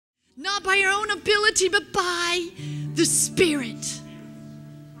Not by our own ability, but by the Spirit.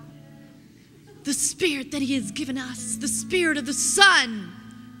 The Spirit that He has given us. The Spirit of the Son,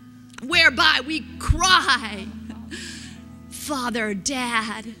 whereby we cry, Father,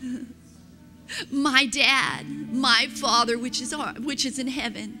 Dad, my Father which is in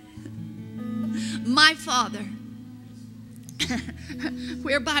heaven. My Father,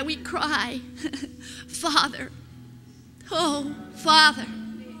 whereby we cry, Father, oh, Father,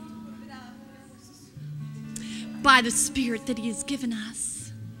 by the Spirit that He has given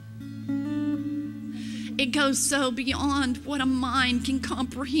us. It goes so beyond what a mind can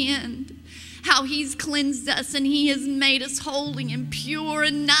comprehend. How He's cleansed us and He has made us holy and pure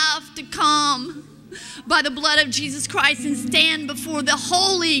enough to come by the blood of Jesus Christ and stand before the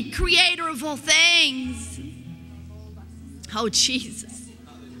holy Creator of all things. Oh, Jesus.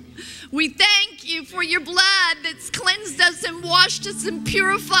 We thank You for Your blood that's cleansed us and washed us and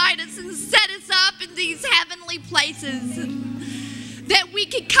purified us and set us up in these heavenly places. That we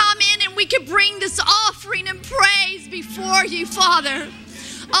could come in and we could bring this offering and praise before You, Father.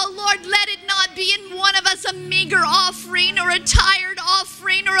 Oh, Lord, let it not be in one of us a meager offering or a tired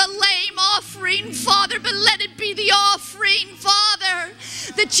offering or a lame offering, Father, but let it be the offering, Father,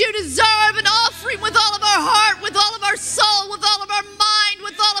 that You deserve, an offering with all of our heart, with all of our soul, with all of our mind,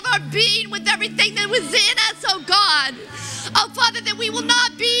 with all of our being, with everything that was in us, oh God. Oh, Father, that we will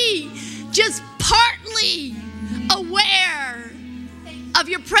not be just partly aware of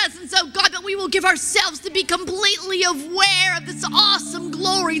Your presence, oh God, but we will give ourselves to be completely aware of this awesome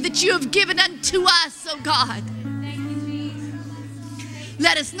glory that You have given unto us, oh God.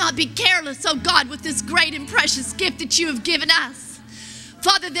 Let us not be careless, oh God, with this great and precious gift that You have given us.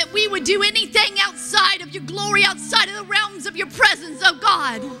 Father, that we would do anything outside of Your glory, outside of the realms of Your presence, oh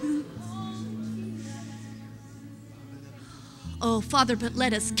God. Oh, Father, but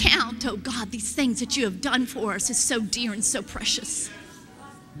let us count, oh God, these things that You have done for us is so dear and so precious.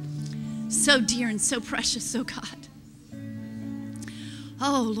 So dear and so precious, oh God.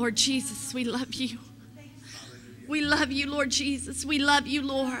 Oh, Lord Jesus, we love You. We love You, Lord Jesus. We love You,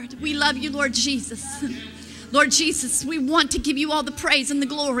 Lord. We love You, Lord Jesus. Lord Jesus, we want to give You all the praise and the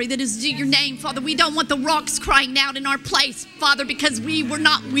glory that is due Your name, Father. We don't want the rocks crying out in our place, Father, because we were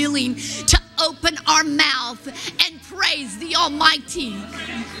not willing to open our mouth and praise the Almighty.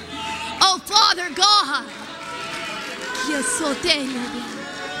 Oh, Father God.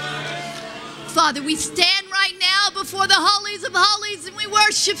 Father, we stand right now before the holies of holies and we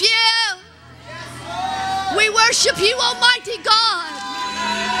worship You. We worship You, Almighty God.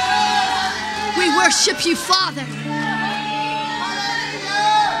 We worship You, Father,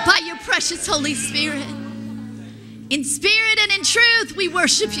 by Your precious Holy Spirit. In spirit and in truth, we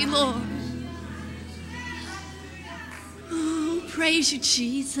worship You, Lord. Oh, praise You,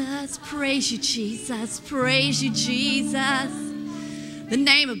 Jesus. Praise You, Jesus. Praise You, Jesus. The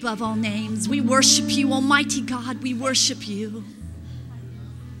name above all names. We worship You, Almighty God. We worship You.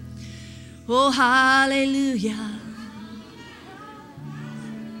 Oh, hallelujah.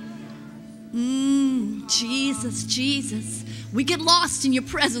 Jesus, Jesus. We get lost in Your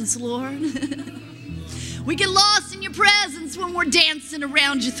presence, Lord. We get lost in Your presence when we're dancing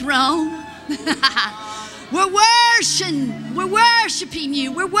around Your throne. We're worshiping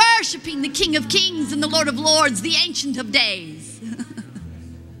You. We're worshiping the King of Kings and the Lord of Lords, the Ancient of Days.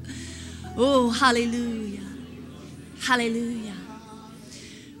 Oh, hallelujah. Hallelujah.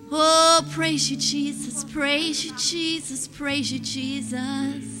 Oh, praise You, Jesus. Praise You, Jesus. Praise You,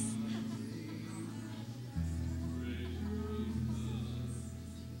 Jesus.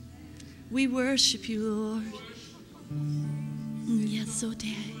 We worship You, Lord. Yes, so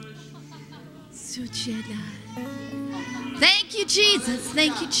dear. Thank You, Jesus.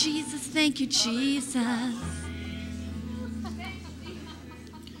 Thank You, Jesus. Thank You, Jesus.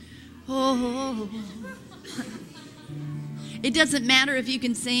 Oh, it doesn't matter if you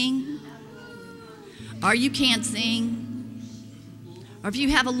can sing or you can't sing, or if you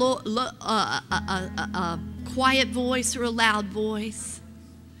have a quiet voice or a loud voice.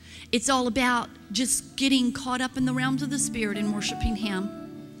 It's all about just getting caught up in the realms of the Spirit and worshiping Him,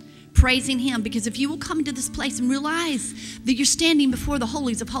 praising Him. Because if you will come into this place and realize that you're standing before the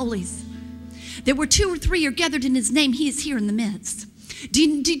holies of holies, that where 2 or 3 are gathered in His name, He is here in the midst.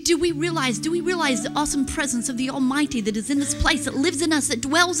 Do we realize the awesome presence of the Almighty that is in this place, that lives in us, that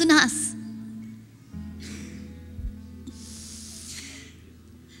dwells in us?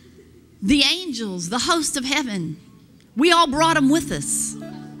 The angels, the host of heaven, we all brought them with us.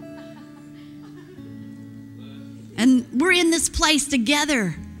 And we're in this place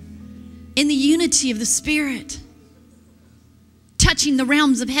together in the unity of the Spirit, touching the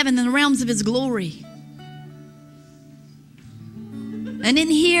realms of heaven and the realms of his glory. And in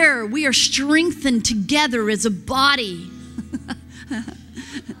here, we are strengthened together as a body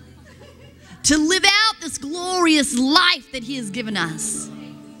to live out this glorious life that he has given us.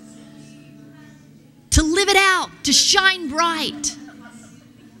 To live it out, to shine bright.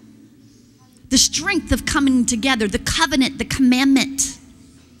 The strength of coming together, the covenant, the commandment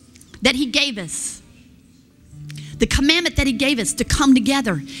that he gave us. The commandment that he gave us to come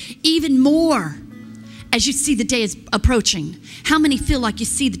together even more as you see the day is approaching. How many feel like you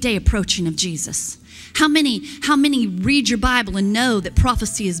see the day approaching of Jesus? How many read your Bible and know that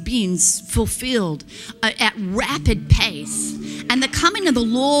prophecy is being fulfilled at rapid pace? And the coming of the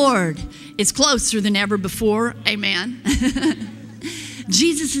Lord is closer than ever before. Amen.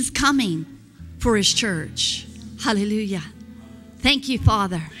 Jesus is coming for his church. Hallelujah. Thank you,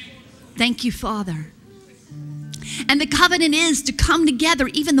 Father. Thank you, Father. And the covenant is to come together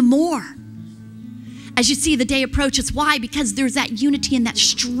even the more as you see the day approaches. Why? Because there's that unity and that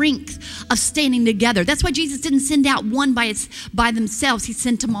strength of standing together. That's why Jesus didn't send out one by themselves. He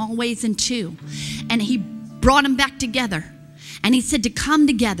sent them always in two. And he brought them back together. And he said to come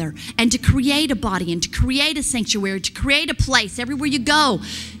together and to create a body and to create a sanctuary, to create a place everywhere you go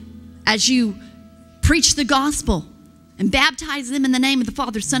as you preach the gospel and baptize them in the name of the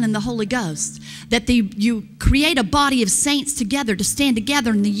Father, Son, and the Holy Ghost. That you create a body of saints together to stand together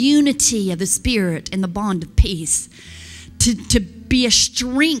in the unity of the Spirit and the bond of peace. To be a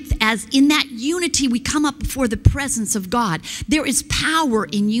strength as in that unity we come up before the presence of God. There is power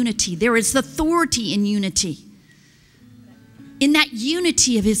in unity. There is authority in unity. In that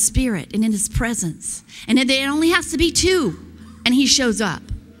unity of his Spirit and in his presence. And it only has to be two and he shows up.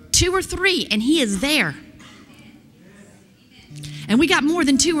 2 or 3 and he is there. And we got more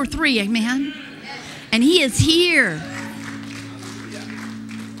than 2 or 3, amen? And he is here.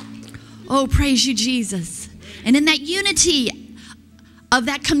 Oh, praise you, Jesus. And in that unity of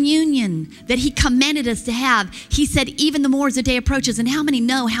that communion that he commanded us to have, he said, even the more as the day approaches. And how many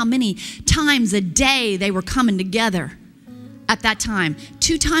know how many times a day they were coming together at that time?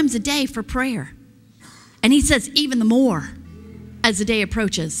 2 times a day for prayer. And he says, even the more as the day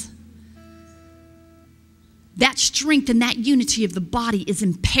approaches. That strength and that unity of the body is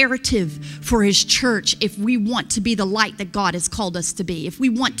imperative for his church if we want to be the light that God has called us to be. If we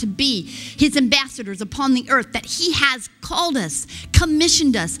want to be his ambassadors upon the earth that he has called us,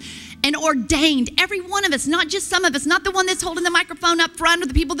 commissioned us, and ordained every one of us, not just some of us, not the one that's holding the microphone up front or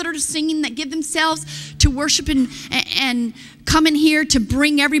the people that are singing that give themselves to worship and come in here to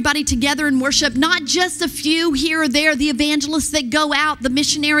bring everybody together and worship. Not just a few here or there, the evangelists that go out, the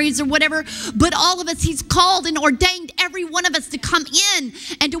missionaries or whatever, but all of us. He's called and ordained every one of us to come in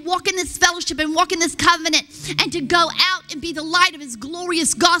and to walk in this fellowship and walk in this covenant and to go out and be the light of his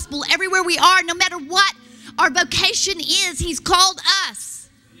glorious gospel everywhere we are, no matter what our vocation is. He's called us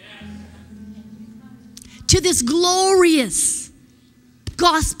to this glorious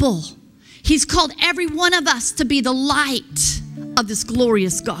gospel. He's called every one of us to be the light of this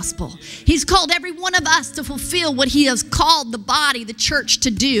glorious gospel. He's called every one of us to fulfill what he has called the body, the church,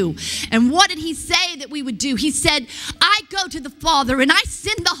 to do. And what did he say that we would do? He said, I go to the Father and I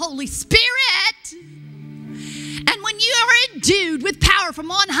send the Holy Spirit. And when you are endued with power from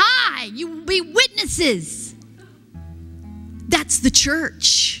on high, you will be witnesses. That's the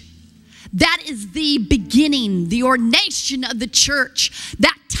church. That is the beginning, the ordination of the church.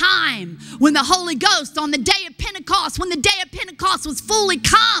 That time when the Holy Ghost on the day of Pentecost, when the day of Pentecost was fully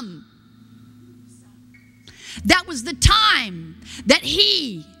come. That was the time that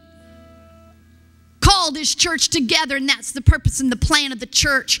he called his church together, and that's the purpose and the plan of the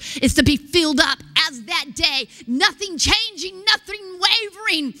church, is to be filled up as that day. Nothing changing, nothing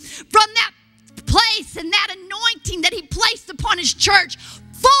wavering from that place and that anointing that he placed upon his church,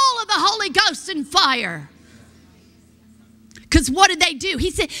 full of the Holy Ghost and fire. Because what did they do? He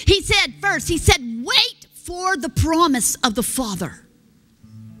said first, wait for the promise of the Father.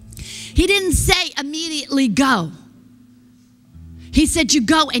 He didn't say immediately go. He said you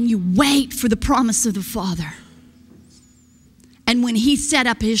go and you wait for the promise of the Father. And when he set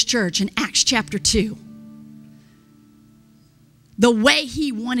up his church in Acts chapter 2, the way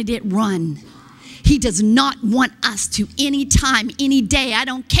he wanted it run, he does not want us to any time, any day. I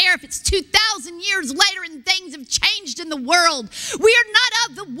don't care if it's 2,000 years later and things have changed in the world. We are not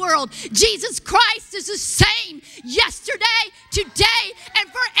of the world. Jesus Christ is the same yesterday, today, and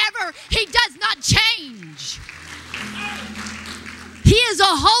forever. He does not change. He is a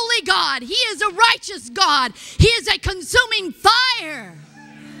holy God. He is a righteous God. He is a consuming fire.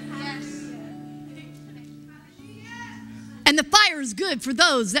 And the fire is good for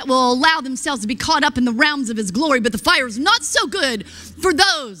those that will allow themselves to be caught up in the realms of his glory. But the fire is not so good for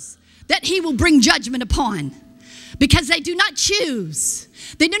those that he will bring judgment upon, because they do not choose.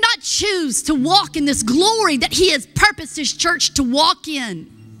 They do not choose to walk in this glory that he has purposed his church to walk in.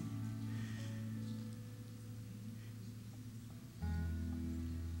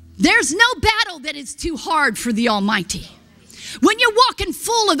 There's no battle that is too hard for the Almighty. When you're walking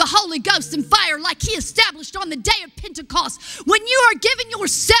full of the Holy Ghost and fire like he established on the day of Pentecost, when you are giving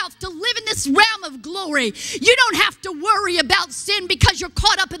yourself to live in this realm of glory, you don't have to worry about sin because you're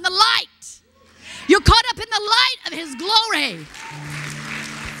caught up in the light. You're caught up in the light of his glory.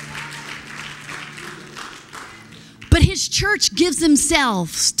 But his church gives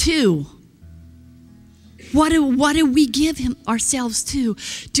themselves to. What do we give ourselves to?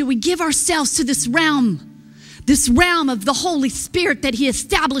 Do we give ourselves to this realm of the Holy Spirit that he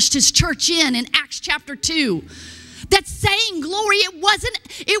established his church in Acts chapter 2? That saying glory, it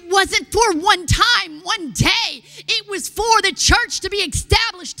wasn't for one time, one day. It was for the church to be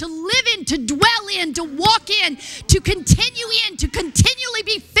established, to live in, to dwell in, to walk in, to continue in, to continually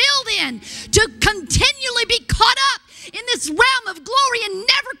be filled in, to continually be caught up in this realm of glory and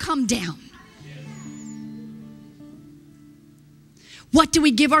never come down. What do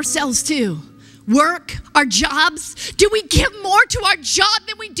we give ourselves to? Work, our jobs? Do we give more to our job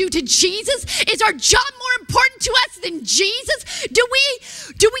than we do to Jesus? Is our job more important to us than Jesus? Do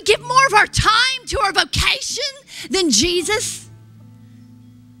we give more of our time to our vocation than Jesus?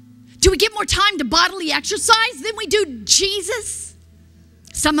 Do we give more time to bodily exercise than we do Jesus?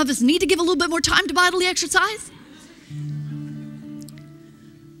 Some of us need to give a little bit more time to bodily exercise.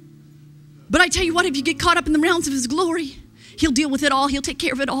 But I tell you what, if you get caught up in the realms of his glory, he'll deal with it all. He'll take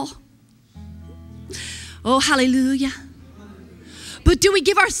care of it all. Oh, hallelujah. But do we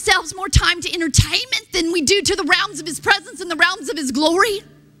give ourselves more time to entertainment than we do to the realms of his presence and the realms of his glory?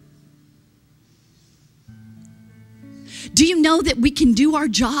 Do you know that we can do our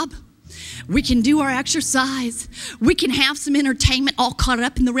job? We can do our exercise. We can have some entertainment all caught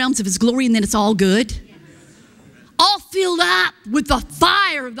up in the realms of his glory, and then it's all good. All filled up with the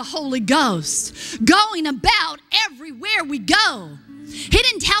fire of the Holy Ghost, going about everywhere we go. He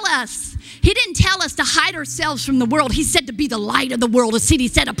didn't tell us to hide ourselves from the world. He said to be the light of the world, a city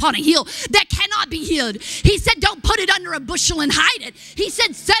set upon a hill that cannot be hid. He said don't put it under a bushel and hide it. He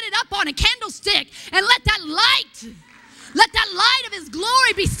said set it up on a candlestick and let that light of his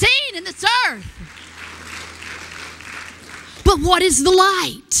glory be seen in this earth. But what is the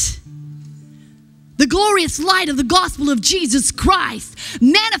light? The glorious light of the gospel of Jesus Christ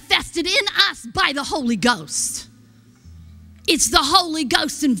manifested in us by the Holy Ghost. It's the Holy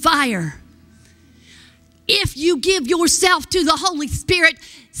Ghost and fire. If you give yourself to the Holy Spirit,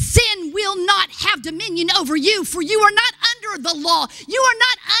 sin will not have dominion over you, for you are not under the law. You are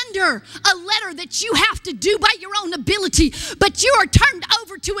not under a letter that you have to do by your own ability, but you are turned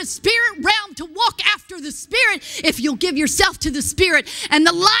over to a spirit realm to walk after the Spirit if you'll give yourself to the Spirit. And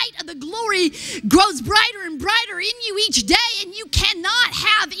the light of the glory grows brighter and brighter in you each day, and you cannot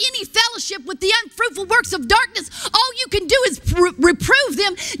have any fellowship with the unfruitful works of darkness. All you can do is reprove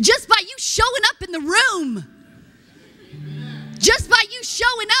them just by you showing up in the room. Just by you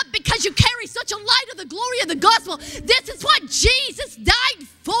showing up, because you carry such a light of the glory of the gospel. This is what Jesus died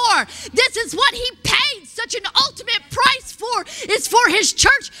for. This is what he paid such an ultimate price for. It's for his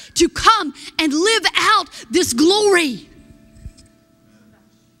church to come and live out this glory.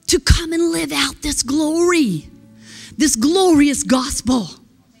 To come and live out this glory. This glorious gospel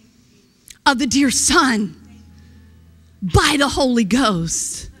of the dear Son by the Holy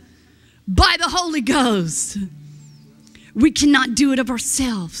Ghost. By the Holy Ghost. We cannot do it of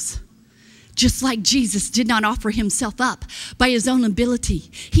ourselves. Just like Jesus did not offer himself up by his own ability.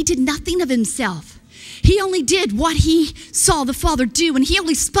 He did nothing of himself. He only did what he saw the Father do, and he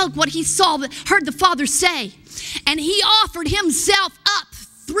only spoke what he heard the Father say. And he offered himself up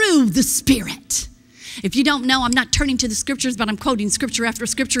through the Spirit. If you don't know, I'm not turning to the scriptures, but I'm quoting scripture after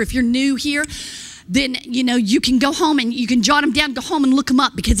scripture. If you're new here, then you can go home and you can jot them down, go home and look them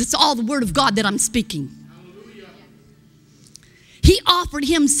up, because it's all the word of God that I'm speaking. He offered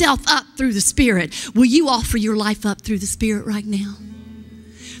himself up through the Spirit. Will you offer your life up through the Spirit right now?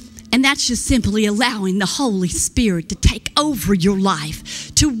 And that's just simply allowing the Holy Spirit to take over your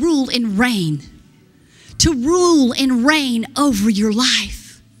life, to rule and reign. To rule and reign over your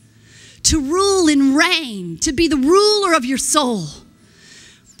life. To rule and reign, to be the ruler of your soul.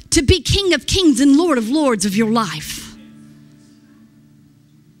 To be King of Kings and Lord of Lords of your life.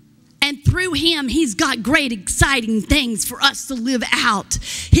 And through him, he's got great, exciting things for us to live out.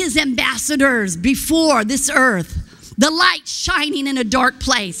 His ambassadors before this earth. The light shining in a dark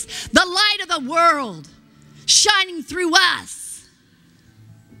place. The light of the world shining through us.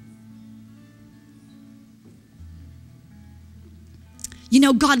 You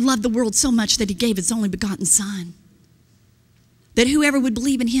know, God loved the world so much that he gave his only begotten Son, that whoever would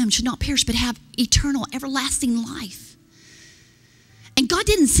believe in him should not perish but have eternal, everlasting life. And God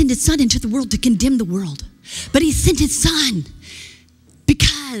didn't send his Son into the world to condemn the world, but he sent his Son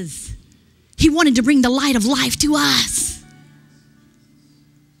because he wanted to bring the light of life to us.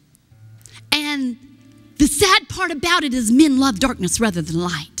 And the sad part about it is men love darkness rather than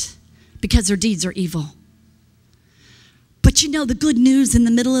light because their deeds are evil. But you know the good news in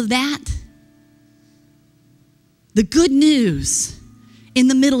the middle of that? The good news in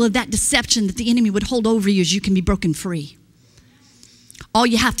the middle of that deception that the enemy would hold over you is you can be broken free. All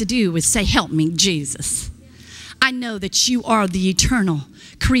you have to do is say, help me, Jesus. I know that you are the eternal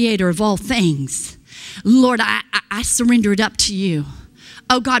creator of all things. Lord, I surrender it up to you.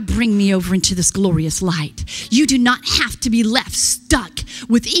 Oh God, bring me over into this glorious light. You do not have to be left stuck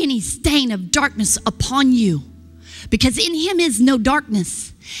with any stain of darkness upon you, because in him is no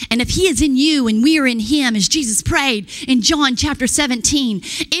darkness. And if he is in you and we are in him, as Jesus prayed in John chapter 17,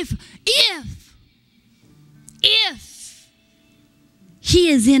 if he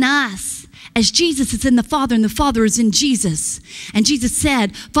is in us, as Jesus is in the Father and the Father is in Jesus. And Jesus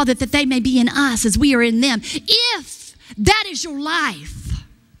said, Father, that they may be in us as we are in them. If that is your life,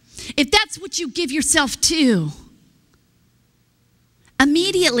 if that's what you give yourself to,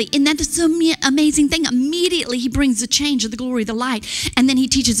 immediately, and that is the amazing thing, immediately he brings the change of the glory of the light, and then he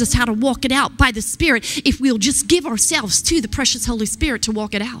teaches us how to walk it out by the Spirit if we'll just give ourselves to the precious Holy Spirit to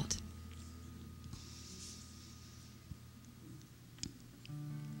walk it out.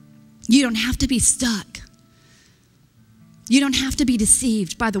 You don't have to be stuck. You don't have to be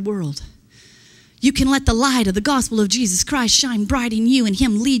deceived by the world. You can let the light of the gospel of Jesus Christ shine bright in you, and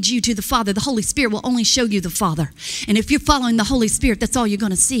him lead you to the Father. The Holy Spirit will only show you the Father. And if you're following the Holy Spirit, that's all you're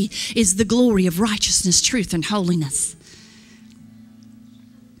going to see is the glory of righteousness, truth, and holiness.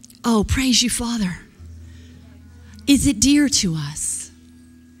 Oh, praise you, Father. Is it dear to us?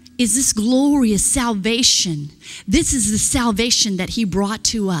 Is this glorious salvation? This is the salvation that he brought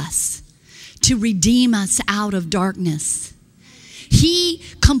to us to redeem us out of darkness. He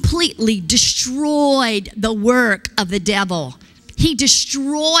completely destroyed the work of the devil. He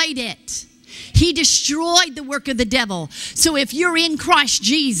destroyed it. He destroyed the work of the devil. So if you're in Christ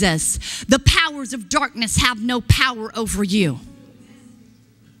Jesus, the powers of darkness have no power over you.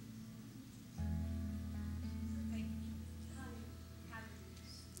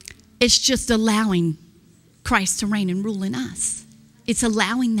 It's just allowing Christ to reign and rule in us. It's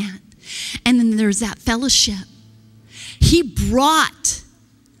allowing that. And then there's that fellowship. He brought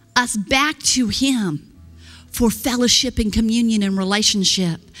us back to him for fellowship and communion and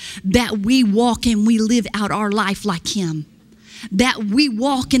relationship, that we walk and we live out our life like him, that we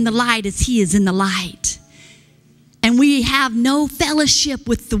walk in the light as he is in the light, and we have no fellowship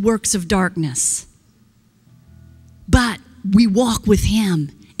with the works of darkness, but we walk with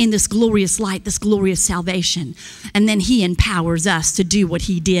him in this glorious light, this glorious salvation. And then he empowers us to do what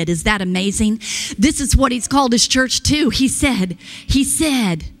he did. Is that amazing? This is what he's called his church to. He said,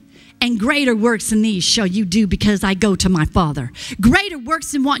 and greater works than these shall you do, because I go to my Father. Greater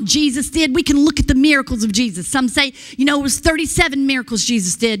works than what Jesus did. We can look at the miracles of Jesus. Some say, you know, it was 37 miracles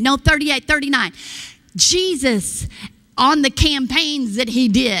Jesus did. No, 38, 39. Jesus, on the campaigns that he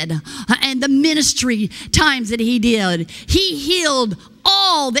did and the ministry times that he did, he healed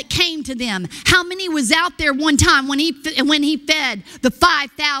all that came to them. How many was out there one time when he fed the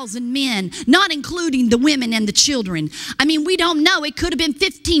 5,000 men, not including the women and the children? I mean, we don't know. It could have been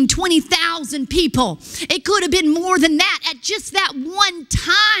 15, 20,000 people. It could have been more than that at just that one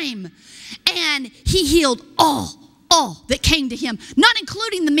time. And he healed all that came to him, not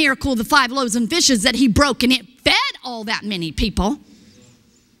including the miracle of the 5 loaves and fishes that he broke, and it fed all that many people.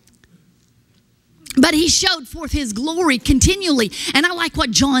 But he showed forth his glory continually. And I like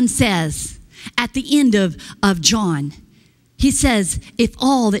what John says at the end of John. He says, if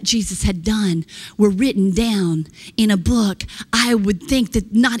all that Jesus had done were written down in a book, I would think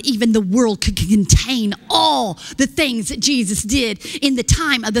that not even the world could contain all the things that Jesus did in the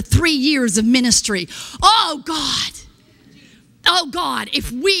time of the 3 years of ministry. Oh, God. Oh, God,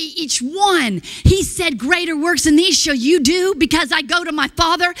 if we, each one, he said, greater works than these shall you do, because I go to my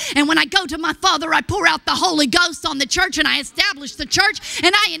Father. And when I go to my Father, I pour out the Holy Ghost on the church, and I establish the church,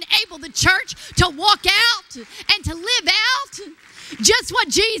 and I enable the church to walk out and to live out just what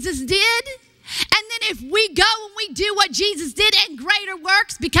Jesus did. then if we go and we do what Jesus did and greater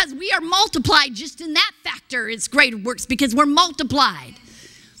works, because we are multiplied, just in that factor, it's greater works because we're multiplied.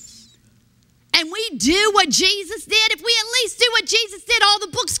 And we do what Jesus did, if we at least do what Jesus did, all the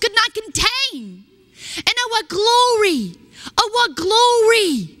books could not contain. And oh, what glory! Oh, what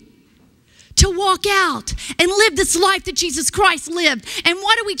glory to walk out and live this life that Jesus Christ lived. And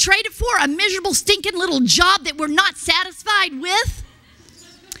what do we trade it for? A miserable, stinking little job that we're not satisfied with?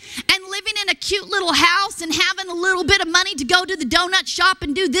 And living in a cute little house and having a little bit of money to go to the donut shop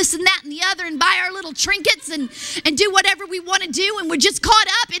and do this and that and the other and buy our little trinkets and do whatever we want to do. And we're just caught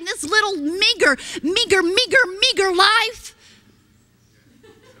up in this little meager life.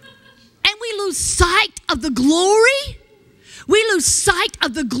 And we lose sight of the glory. We lose sight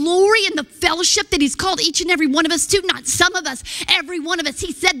of the glory and the fellowship that he's called each and every one of us to. Not some of us, every one of us.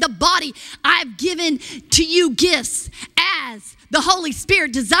 He said, the body, I've given to you gifts as the Holy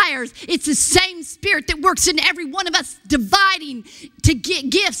Spirit desires. It's the same Spirit that works in every one of us, dividing to get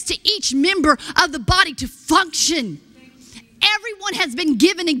gifts to each member of the body to function. Everyone has been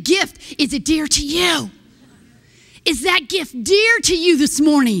given a gift. Is it dear to you? Is that gift dear to you this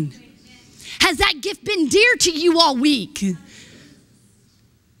morning? Has that gift been dear to you all week?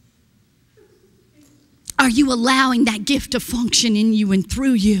 Are you allowing that gift to function in you and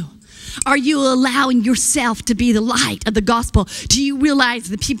through you? Are you allowing yourself to be the light of the gospel? Do you realize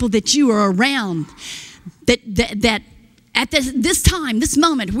the people that you are around, that at this time, this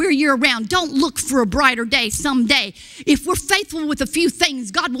moment, where you're around, don't look for a brighter day someday. If we're faithful with a few things,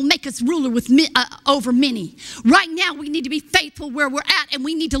 God will make us ruler over many. Right now, we need to be faithful where we're at, and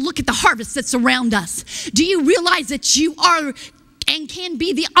we need to look at the harvest that's around us. Do you realize that you are and can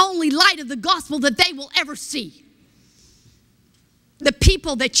be the only light of the gospel that they will ever see? The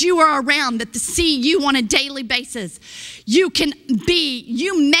people that you are around that see you on a daily basis, you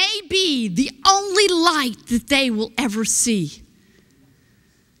may be the only light that they will ever see.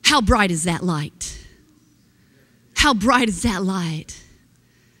 How bright is that light? How bright is that light?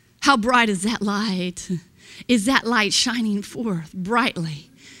 How bright is that light? Is that light shining forth brightly?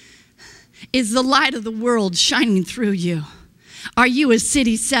 Is the light of the world shining through you? Are you a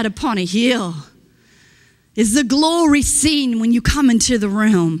city set upon a hill? Is the glory seen when you come into the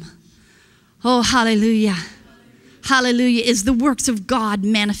room? Oh, hallelujah. Hallelujah. Is the works of God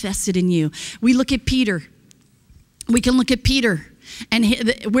manifested in you? We look at Peter. We can look at Peter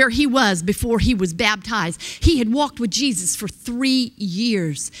and where he was before he was baptized. He had walked with Jesus for 3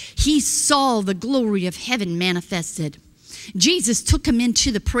 years. He saw the glory of heaven manifested. Jesus took him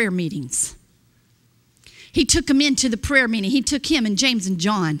into the prayer meetings. He took him into the prayer meeting. He took him and James and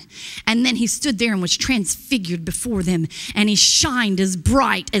John. And then he stood there and was transfigured before them. And he shined as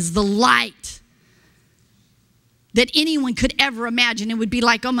bright as the light that anyone could ever imagine. It would be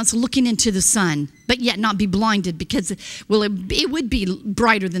like almost looking into the sun, but yet not be blinded because, well, it would be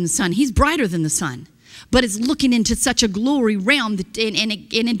brighter than the sun. He's brighter than the sun. But it's looking into such a glory realm that, and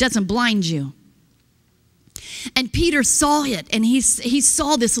it doesn't blind you. And Peter saw it, and he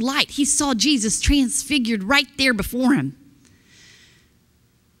saw this light. He saw Jesus transfigured right there before him.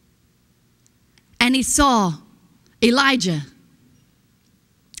 And he saw Elijah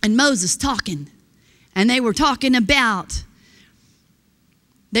and Moses talking. And they were talking about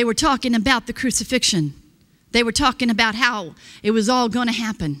the crucifixion. They were talking about how it was all going to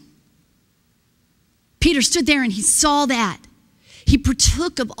happen. Peter stood there and he saw that. He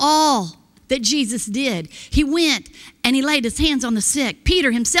partook of all that Jesus did. He went and he laid his hands on the sick.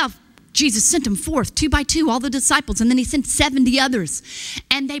 Peter himself, Jesus sent him forth 2 by 2, all the disciples, and then he sent 70 others.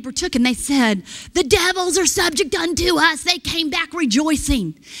 And they partook and they said, the devils are subject unto us. They came back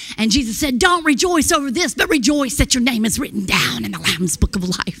rejoicing. And Jesus said, don't rejoice over this, but rejoice that your name is written down in the Lamb's book of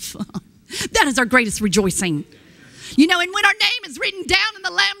life. That is our greatest rejoicing. You know, and when our name is written down in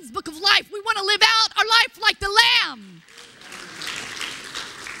the Lamb's book of life, we want to live out our life like the Lamb.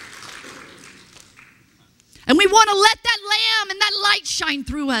 And we want to let that lamb and that light shine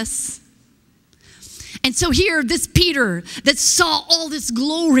through us. And so here, this Peter that saw all this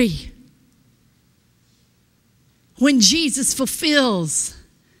glory, when Jesus fulfills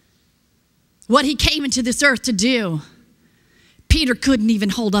what he came into this earth to do, Peter couldn't even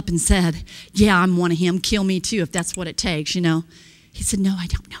hold up and said, yeah, I'm one of him. Kill me too if that's what it takes, you know. He said, no, I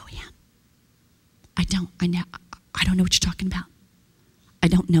don't know him. I don't know what you're talking about. I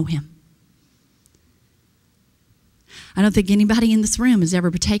don't know him. I don't think anybody in this room has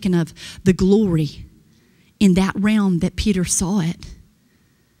ever partaken of the glory in that realm that Peter saw it.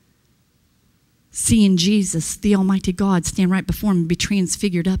 Seeing Jesus, the Almighty God, stand right before him and be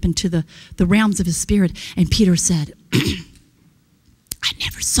transfigured up into the realms of his spirit. And Peter said, I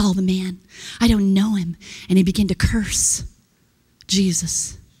never saw the man. I don't know him. And he began to curse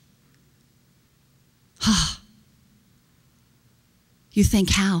Jesus. Ah. You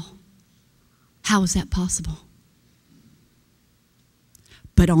think how? How is that possible?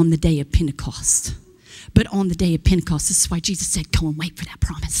 But on the day of Pentecost, this is why Jesus said, go and wait for that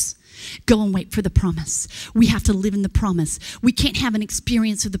promise. Go and wait for the promise. We have to live in the promise. We can't have an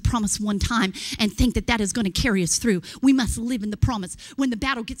experience of the promise one time and think that that is going to carry us through. We must live in the promise. When the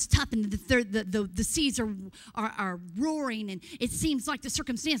battle gets tough and the seas are roaring and it seems like the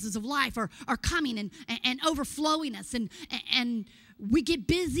circumstances of life are coming and overflowing us and we get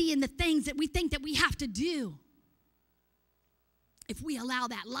busy in the things that we think that we have to do. If we allow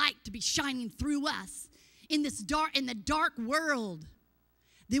that light to be shining through us in the dark world,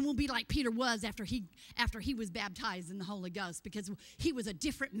 then we'll be like Peter was after he was baptized in the Holy Ghost, because he was a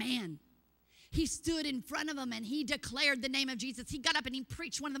different man. He stood in front of them and he declared the name of Jesus. He got up and he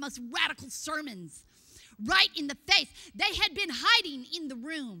preached one of the most radical sermons right in the face. They had been hiding in the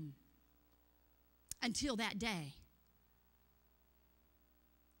room until that day.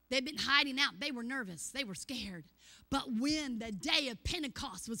 They'd been hiding out. They were nervous. They were scared. But when the day of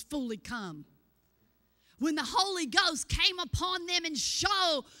Pentecost was fully come, when the Holy Ghost came upon them and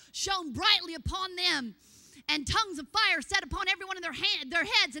shone brightly upon them, and tongues of fire set upon every one of their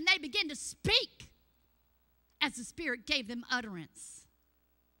heads, and they began to speak as the Spirit gave them utterance.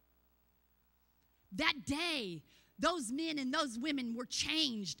 That day, those men and those women were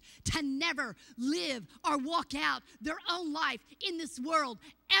changed to never live or walk out their own life in this world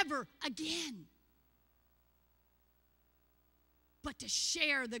ever again, but to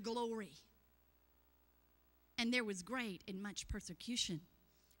share the glory. And there was great and much persecution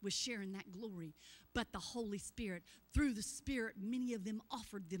with sharing that glory. But the Holy Spirit, through the Spirit, many of them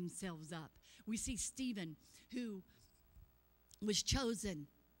offered themselves up. We see Stephen, who was chosen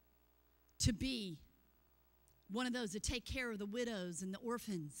to be one of those to take care of the widows and the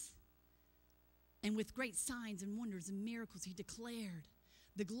orphans. And with great signs and wonders and miracles, he declared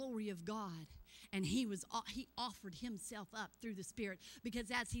the glory of God. And he offered himself up through the Spirit, because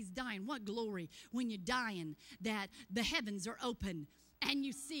as he's dying, what glory when you're dying, that the heavens are open and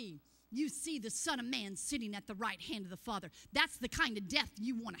you see the Son of Man sitting at the right hand of the Father. That's the kind of death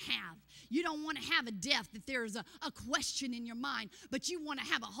you want to have. You don't want to have a death that there's a question in your mind, but you want to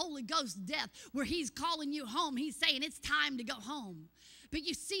have a Holy Ghost death where he's calling you home. He's saying it's time to go home. But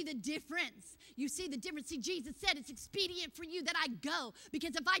you see the difference. You see the difference. See, Jesus said it's expedient for you that I go,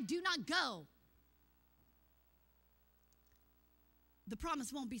 because if I do not go, the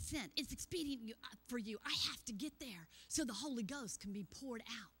promise won't be sent. It's expedient for you. I have to get there so the Holy Ghost can be poured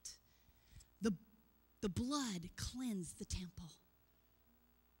out. The blood cleansed the temple.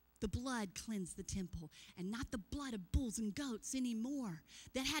 The blood cleansed the temple, and not the blood of bulls and goats anymore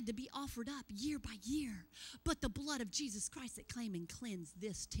that had to be offered up year by year, but the blood of Jesus Christ that came and cleansed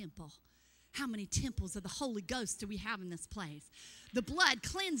this temple. How many temples of the Holy Ghost do we have in this place? The blood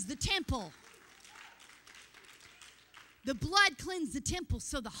cleansed the temple. The blood cleansed the temple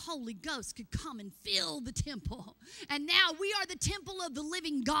so the Holy Ghost could come and fill the temple. And now we are the temple of the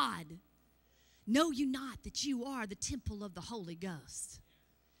living God. Know you not that you are the temple of the Holy Ghost?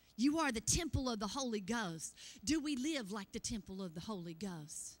 You are the temple of the Holy Ghost. Do we live like the temple of the Holy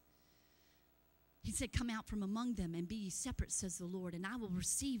Ghost? He said, come out from among them and be ye separate, says the Lord, and I will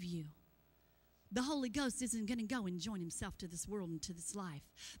receive you. The Holy Ghost isn't going to go and join himself to this world and to this life.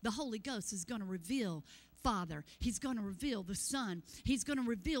 The Holy Ghost is going to reveal Father. He's going to reveal the Son. He's going to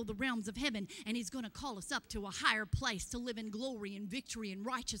reveal the realms of heaven, and he's going to call us up to a higher place to live in glory and victory and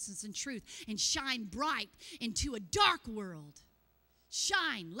righteousness and truth and shine bright into a dark world.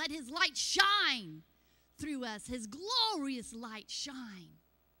 Shine. Let his light shine through us. His glorious light shine.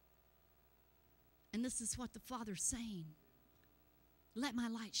 And this is what the Father's saying. Let my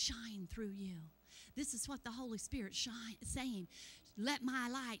light shine through you. This is what the Holy Spirit is saying. Let my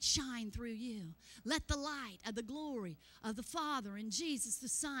light shine through you. Let the light of the glory of the Father and Jesus the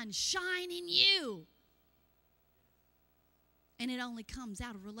Son shine in you. And it only comes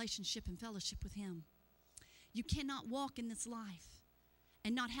out of relationship and fellowship with him. You cannot walk in this life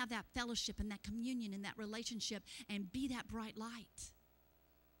and not have that fellowship and that communion and that relationship and be that bright light.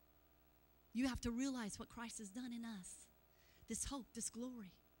 You have to realize what Christ has done in us. This hope, this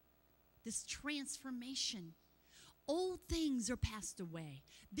glory, this transformation. Old things are passed away.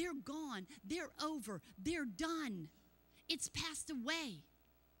 They're gone. They're over. They're done. It's passed away.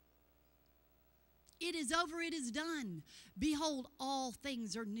 It is over. It is done. Behold, all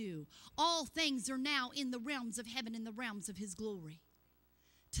things are new. All things are now in the realms of heaven, in the realms of his glory.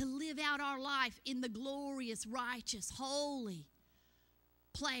 To live out our life in the glorious, righteous, holy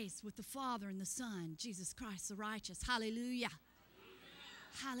place with the Father and the Son, Jesus Christ the righteous. Hallelujah.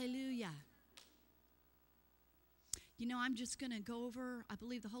 Hallelujah. You know, I'm just going to go over, I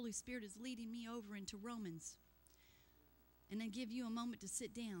believe the Holy Spirit is leading me over into Romans. And then give you a moment to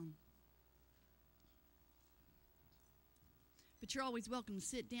sit down. But you're always welcome to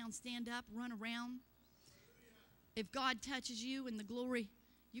sit down, stand up, run around. If God touches you in the glory,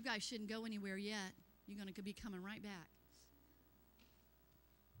 you guys shouldn't go anywhere yet. You're going to be coming right back.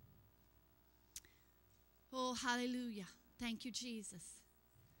 Oh, hallelujah. Thank you, Jesus.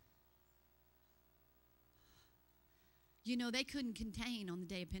 You know, they couldn't contain on the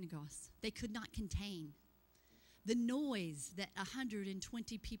day of Pentecost. They could not contain the noise that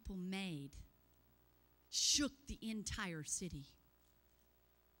 120 people made. Shook the entire city.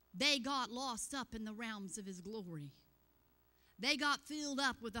 They got lost up in the realms of his glory. They got filled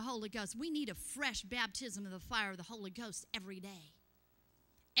up with the Holy Ghost. We need a fresh baptism of the fire of the Holy Ghost every day.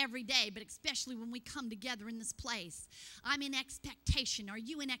 Every day, but especially when we come together in this place. I'm in expectation. Are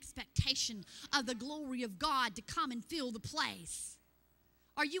you in expectation of the glory of God to come and fill the place?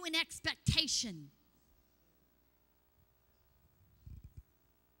 Are you in expectation?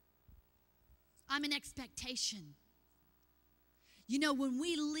 I'm in expectation. You know, when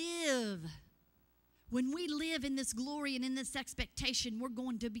we live in this glory and in this expectation, we're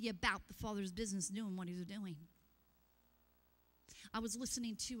going to be about the Father's business doing what he's doing. I was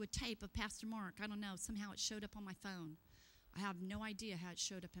listening to a tape of Pastor Mark. I don't know, somehow it showed up on my phone. I have no idea how it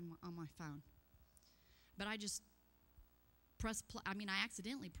showed up on my phone. But I just pressed play. I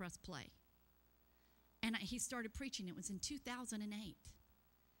accidentally pressed play. And he started preaching. It was in 2008.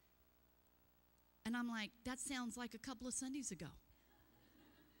 And I'm like, that sounds like a couple of Sundays ago.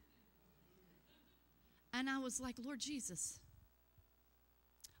 And I was like, Lord Jesus,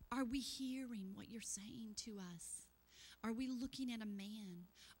 are we hearing what you're saying to us? Are we looking at a man?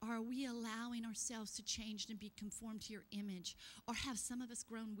 Are we allowing ourselves to change and be conformed to your image? Or have some of us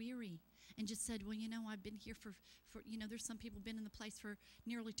grown weary and just said, well, you know, I've been here for there's some people been in the place for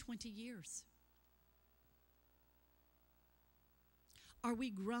nearly 20 years. Are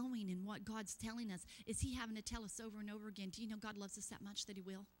we growing in what God's telling us? Is he having to tell us over and over again, do you know God loves us that much that he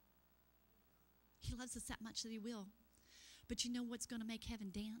will? He loves us that much that he will. But you know what's going to make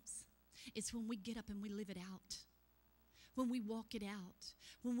heaven dance? It's when we get up and we live it out. When we walk it out.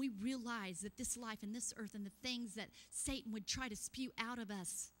 When we realize that this life and this earth and the things that Satan would try to spew out of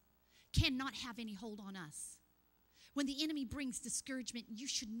us cannot have any hold on us. When the enemy brings discouragement, you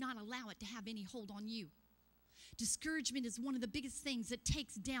should not allow it to have any hold on you. Discouragement is one of the biggest things that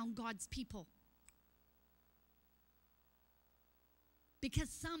takes down God's people. Because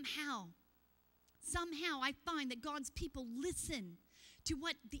somehow I find that God's people listen to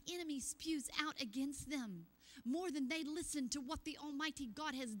what the enemy spews out against them more than they listen to what the Almighty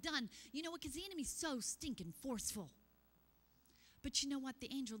God has done. You know what? Because the enemy's so stinking forceful. But you know what? The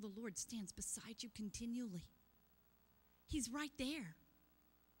angel of the Lord stands beside you continually. He's right there.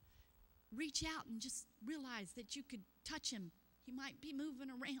 Reach out and just realize that you could touch him. He might be moving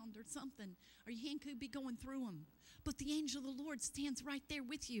around or something, or your hand could be going through him. But the angel of the Lord stands right there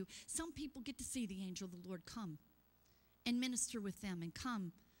with you. Some people get to see the angel of the Lord come and minister with them and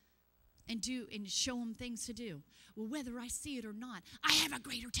come and do and show them things to do. Well, whether I see it or not, I have a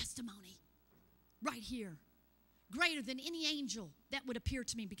greater testimony right here. Greater than any angel that would appear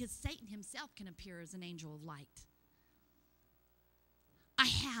to me, because Satan himself can appear as an angel of light. I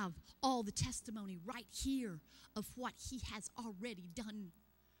have all the testimony right here of what he has already done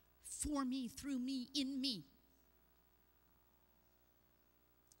for me, through me, in me.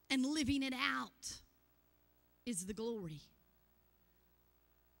 And living it out is the glory.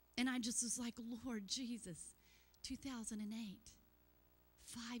 And I just was like, Lord Jesus, 2008,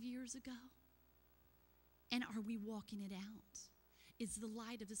 5 years ago. And are we walking it out? Is the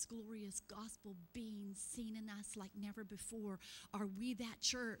light of this glorious gospel being seen in us like never before? Are we that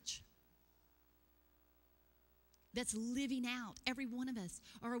church that's living out, every one of us?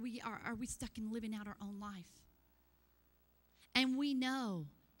 Or are we stuck in living out our own life? And we know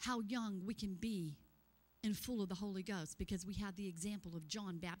how young we can be and full of the Holy Ghost, because we have the example of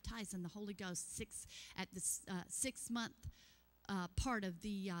John baptized in the Holy Ghost at the 6-month part of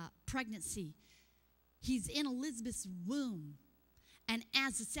the pregnancy. He's in Elizabeth's womb. And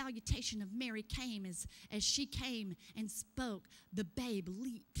as the salutation of Mary came, as she came and spoke, the babe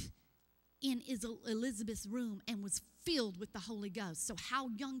leaped in Elizabeth's room and was filled with the Holy Ghost. So how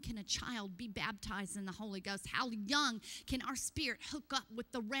young can a child be baptized in the Holy Ghost? How young can our spirit hook up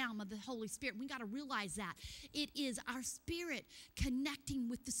with the realm of the Holy Spirit? We got to realize that. It is our spirit connecting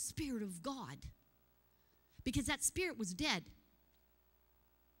with the Spirit of God. Because that spirit was dead.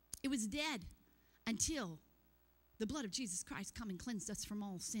 It was dead until the blood of Jesus Christ come and cleansed us from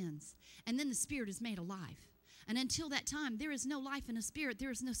all sins. And then the spirit is made alive. And until that time, there is no life in a spirit.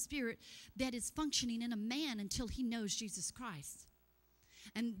 There is no spirit that is functioning in a man until he knows Jesus Christ.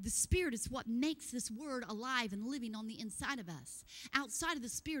 And the Spirit is what makes this word alive and living on the inside of us. Outside of the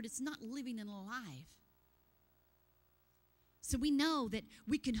Spirit, it's not living and alive. So we know that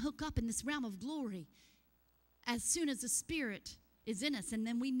we can hook up in this realm of glory as soon as the Spirit is in us. And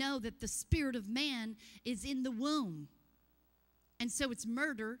then we know that the spirit of man is in the womb. And so it's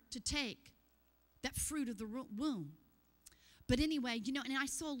murder to take that fruit of the womb. But anyway, and I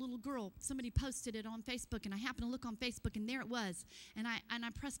saw a little girl, somebody posted it on Facebook, and I happened to look on Facebook, and there it was. And I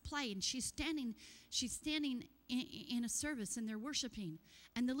pressed play, and she's standing in a service, and they're worshiping.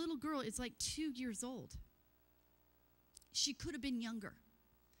 And the little girl is like 2 years old. She could have been younger.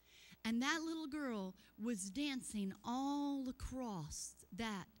 And that little girl was dancing all across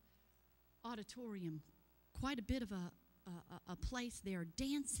that auditorium, quite a bit of a place there,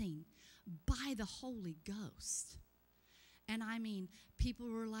 dancing by the Holy Ghost. And I mean, people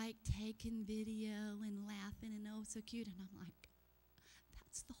were like taking video and laughing and oh, so cute. And I'm like,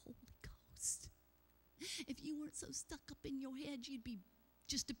 that's the Holy Ghost. If you weren't so stuck up in your head, you'd be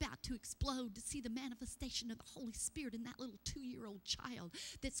just about to explode to see the manifestation of the Holy Spirit in that little 2-year-old child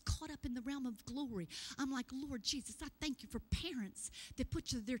that's caught up in the realm of glory. I'm like, Lord Jesus, I thank you for parents that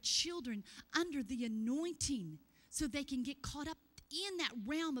put their children under the anointing so they can get caught up in that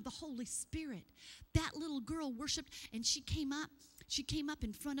realm of the Holy Spirit. That little girl worshiped, and she came up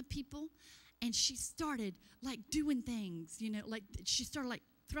in front of people, and she started like doing things, like she started like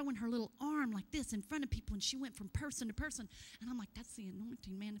throwing her little arm like this in front of people, and she went from person to person. And I'm like, that's the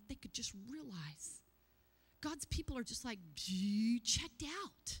anointing, man. If they could just realize God's people are just like checked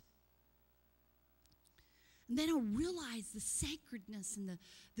out. And they don't realize the sacredness and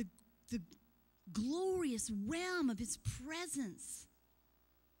the glorious realm of his presence.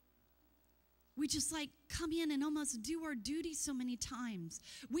 We just like come in and almost do our duty so many times.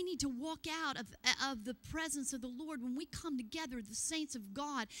 We need to walk out of the presence of the Lord when we come together, the saints of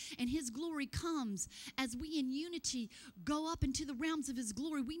God, and his glory comes as we in unity go up into the realms of his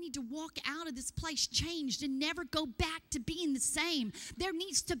glory. We need to walk out of this place changed and never go back to being the same. There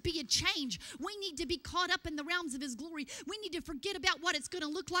needs to be a change. We need to be caught up in the realms of his glory. We need to forget about what it's going to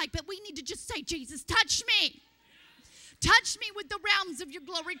look like, but we need to just say, Jesus, touch me. Touch me with the realms of your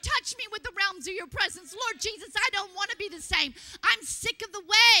glory. Touch me with the realms of your presence. Lord Jesus, I don't want to be the same. I'm sick of the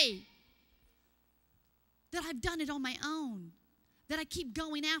way that I've done it on my own, that I keep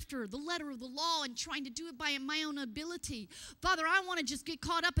going after the letter of the law and trying to do it by my own ability. Father, I want to just get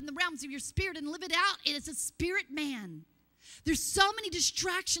caught up in the realms of your spirit and live it out as a spirit man. There's so many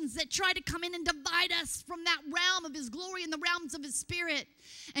distractions that try to come in and divide us from that realm of his glory and the realms of his spirit.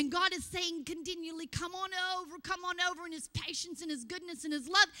 And God is saying continually, come on over in his patience and his goodness and his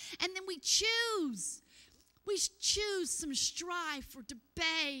love. And then we choose. We choose some strife or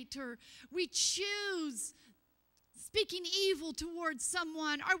debate, or we choose speaking evil towards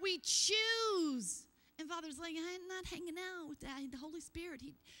someone, or we choose. And Father's like, I'm not hanging out with that. The Holy Spirit,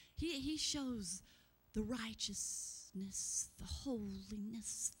 he shows the righteousness, the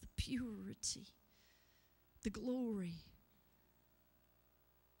holiness, the purity, the glory.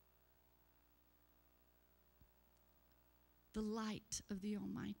 The light of the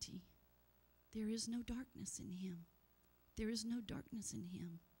Almighty. There is no darkness in him. There is no darkness in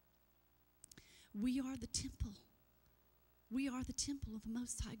him. We are the temple. We are the temple of the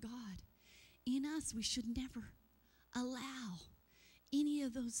Most High God. In us, we should never allow any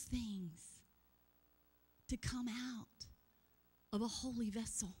of those things to come out of a holy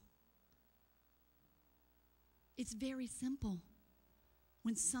vessel. It's very simple.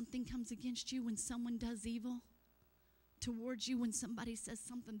 When something comes against you, when someone does evil towards you, when somebody says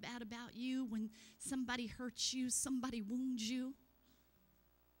something bad about you, when somebody hurts you, somebody wounds you,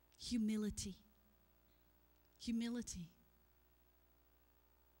 humility. Humility.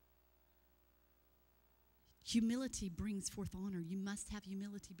 Humility brings forth honor. You must have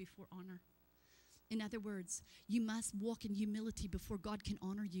humility before honor. In other words, you must walk in humility before God can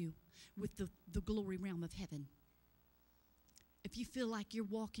honor you with the glory realm of heaven. If you feel like you're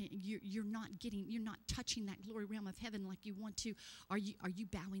walking, you're not touching that glory realm of heaven like you want to, are you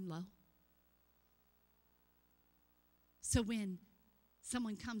bowing low? So when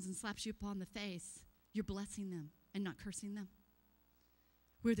someone comes and slaps you upon the face, you're blessing them and not cursing them.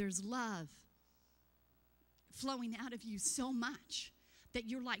 Where there's love flowing out of you so much that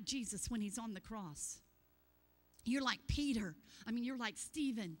you're like Jesus when he's on the cross. You're like Peter. You're like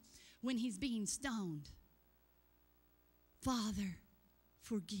Stephen when he's being stoned. Father,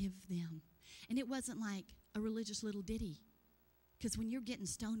 forgive them. And it wasn't like a religious little ditty. Because when you're getting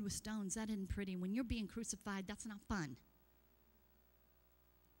stoned with stones, that isn't pretty. When you're being crucified, that's not fun.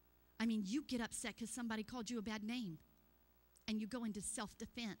 I mean, you get upset because somebody called you a bad name. And you go into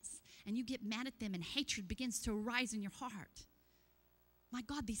self-defense. And you get mad at them, and hatred begins to arise in your heart. My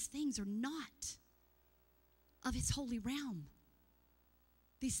God, these things are not of his holy realm.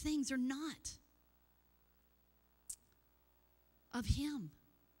 These things are not of him.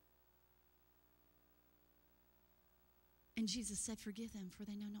 And Jesus said, forgive them, for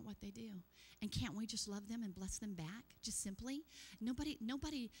they know not what they do. And can't we just love them and bless them back, just simply? Nobody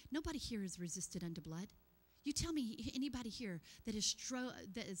here is resisted unto blood. You tell me anybody here that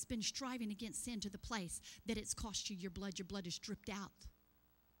has been striving against sin to the place that it's cost you your blood is dripped out.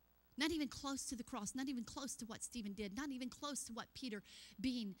 Not even close to the cross, not even close to what Stephen did, not even close to what Peter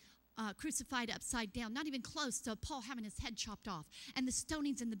being crucified upside down, not even close to Paul having his head chopped off, and the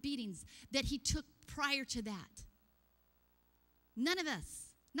stonings and the beatings that he took prior to that. None of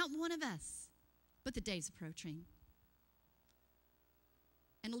us, not one of us, but the day's approaching.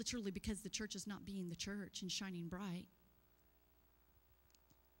 And literally because the church is not being the church and shining bright,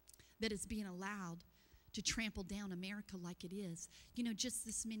 that is being allowed to trample down America like it is. You know, just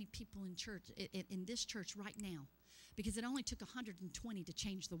this many people in church, in this church right now, because it only took 120 to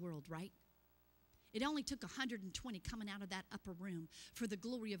change the world, right? It only took 120 coming out of that upper room for the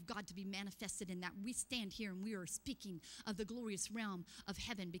glory of God to be manifested in that. We stand here and we are speaking of the glorious realm of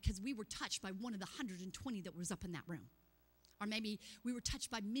heaven because we were touched by one of the 120 that was up in that room. Or maybe we were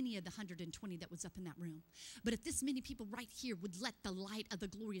touched by many of the 120 that was up in that room. But if this many people right here would let the light of the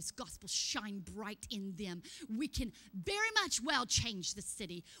glorious gospel shine bright in them, we can very much well change this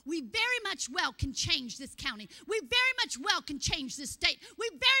city. We very much well can change this county. We very much well can change this state. We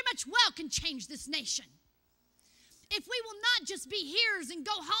very much well can change this nation. If we will not just be hearers and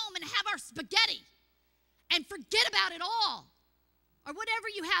go home and have our spaghetti and forget about it all, or whatever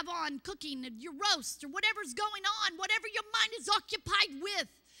you have on cooking, your roast, or whatever's going on, whatever your mind is occupied with.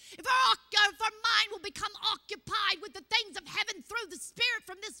 If our mind will become occupied with the things of heaven through the Spirit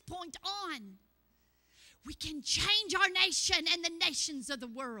from this point on, we can change our nation and the nations of the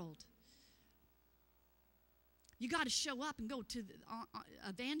world. You got to show up and go to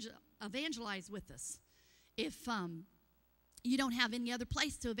evangelize with us. If you don't have any other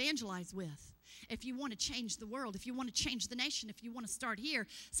place to evangelize with. If you want to change the world, if you want to change the nation, if you want to start here,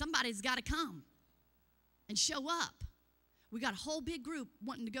 somebody's got to come and show up. We got a whole big group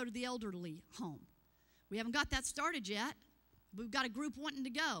wanting to go to the elderly home. We haven't got that started yet. We've got a group wanting to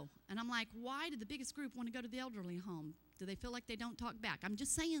go. And I'm like, why did the biggest group want to go to the elderly home? Do they feel like they don't talk back? I'm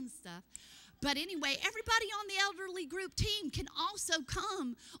just saying stuff. But anyway, everybody on the elderly group team can also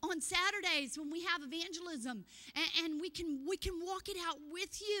come on Saturdays when we have evangelism. And we can walk it out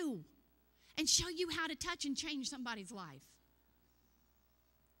with you and show you how to touch and change somebody's life.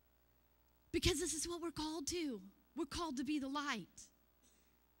 Because this is what we're called to. We're called to be the light.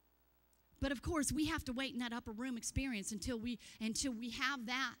 But of course, we have to wait in that upper room experience until we have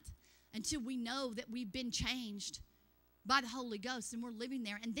that, until we know that we've been changed by the Holy Ghost and we're living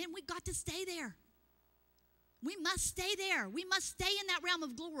there. And then we've got to stay there. We must stay there. We must stay in that realm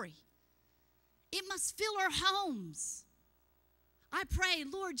of glory. It must fill our homes. I pray,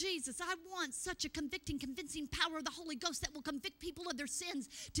 Lord Jesus, I want such a convicting, convincing power of the Holy Ghost that will convict people of their sins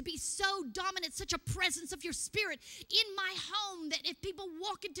to be so dominant, such a presence of your Spirit in my home that if people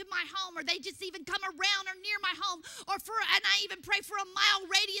walk into my home or they just even come around or near my home and I even pray for a mile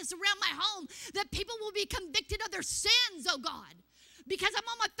radius around my home, that people will be convicted of their sins, oh God, because I'm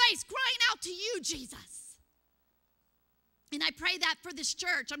on my face crying out to you, Jesus. And I pray that for this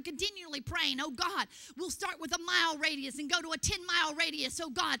church. I'm continually praying, oh God, we'll start with a mile radius and go to a 10-mile radius, oh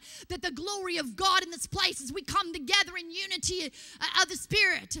God, that the glory of God in this place as we come together in unity of the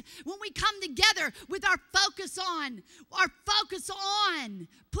Spirit, when we come together with our focus on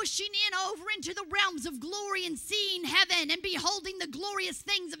pushing in over into the realms of glory and seeing heaven and beholding the glorious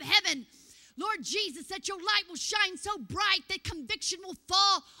things of heaven. Lord Jesus, that your light will shine so bright that conviction will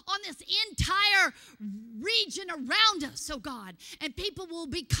fall on this entire region around us, oh God, and people will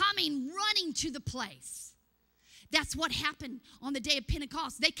be coming, running to the place. That's what happened on the day of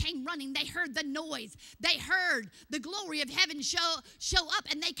Pentecost. They came running. They heard the noise. They heard the glory of heaven show up,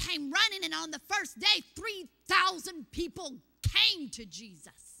 and they came running, and on the first day, 3,000 people came to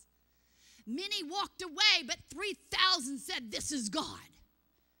Jesus. Many walked away, but 3,000 said, this is God.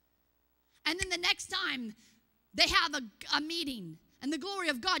 And then the next time they have a meeting And the glory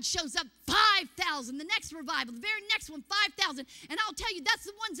of God shows up, 5,000. The next revival, the very next one, 5,000. And I'll tell you, that's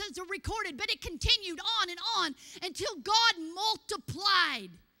the ones that are recorded. But it continued on and on until God multiplied.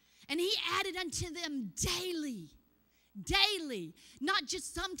 And he added unto them daily. Daily. Not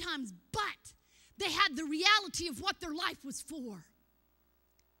just sometimes, but they had the reality of what their life was for.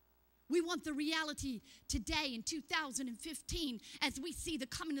 We want the reality today in 2015 as we see the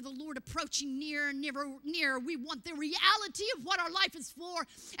coming of the Lord approaching nearer and nearer. We want the reality of what our life is for,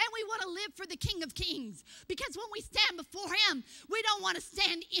 and we want to live for the King of Kings. Because when we stand before him, we don't want to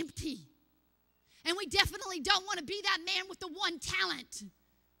stand empty. And we definitely don't want to be that man with the one talent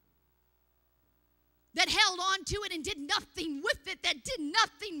that held on to it and did nothing with it, that did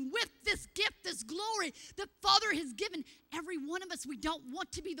nothing with this gift, this glory that Father has given. Every one of us, we don't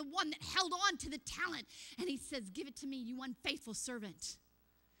want to be the one that held on to the talent. And he says, give it to me, you unfaithful servant.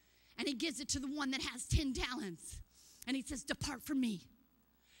 And he gives it to the one that has 10 talents. And he says, depart from me.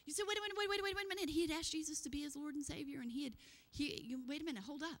 You say, wait a minute. He had asked Jesus to be his Lord and Savior, and wait a minute,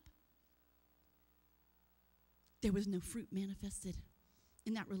 hold up. There was no fruit manifested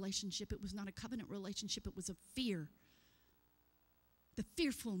in that relationship. It was not a covenant relationship. It was a fear. The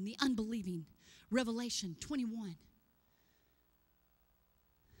fearful and the unbelieving. Revelation 21.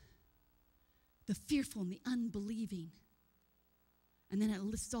 The fearful and the unbelieving. And then it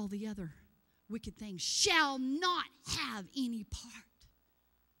lists all the other wicked things. Shall not have any part.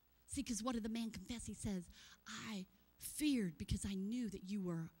 See, because what did the man confess? He says, I feared because I knew that you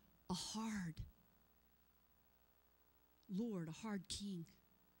were a hard Lord, a hard king.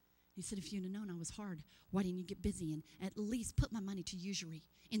 He said, if you'd have known I was hard, why didn't you get busy and at least put my money to usury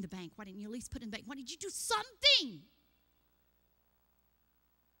in the bank? Why didn't you at least put it in the bank? Why did you do something?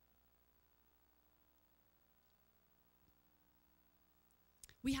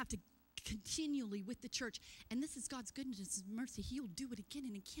 We have to continually with the church, and this is God's goodness and his mercy. He'll do it again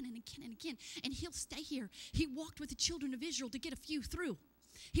and again and again and again, and he'll stay here. He walked with the children of Israel to get a few through.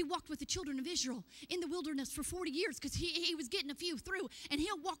 He walked with the children of Israel in the wilderness for 40 years because he was getting a few through. And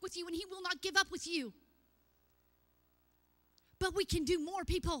he'll walk with you and he will not give up with you. But we can do more,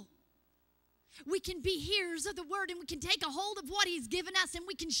 people. We can be hearers of the word and we can take a hold of what he's given us and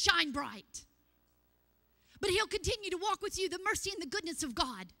we can shine bright. But he'll continue to walk with you, the mercy and the goodness of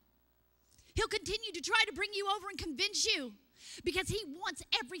God. He'll continue to try to bring you over and convince you because he wants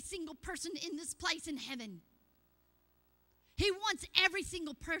every single person in this place in heaven. He wants every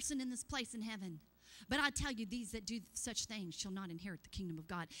single person in this place in heaven. But I tell you, these that do such things shall not inherit the kingdom of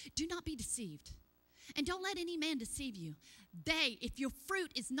God. Do not be deceived. And don't let any man deceive you. If your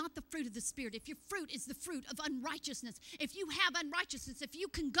fruit is not the fruit of the Spirit, if your fruit is the fruit of unrighteousness, if you have unrighteousness, if you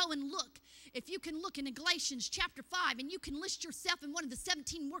can go and look, if you can look in Galatians chapter 5 and you can list yourself in one of the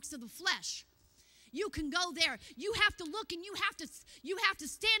 17 works of the flesh, you can go there. You have to look and you have to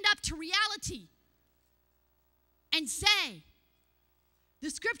stand up to reality and say, the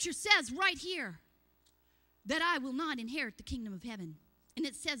scripture says right here that I will not inherit the kingdom of heaven. And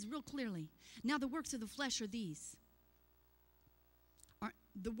it says real clearly, now the works of the flesh are these.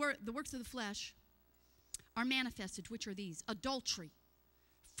 The works of the flesh are manifested, which are these: adultery,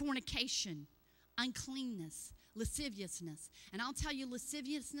 fornication, uncleanness, lasciviousness. And I'll tell you,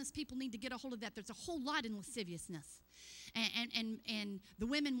 lasciviousness, people need to get a hold of that. There's a whole lot in lasciviousness. And the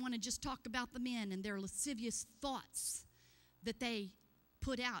women want to just talk about the men and their lascivious thoughts that they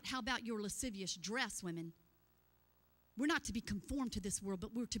put out. How about your lascivious dress, women? We're not to be conformed to this world,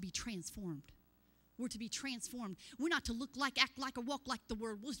 but we're to be transformed. We're to be transformed. We're not to look like, act like, or walk like the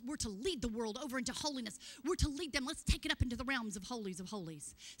world. We're to lead the world over into holiness. We're to lead them. Let's take it up into the realms of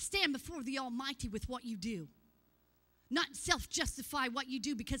holies. Stand before the Almighty with what you do. Not self-justify what you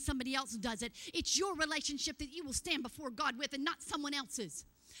do because somebody else does it. It's your relationship that you will stand before God with and not someone else's.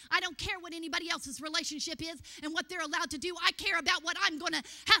 I don't care what anybody else's relationship is and what they're allowed to do. I care about what I'm going to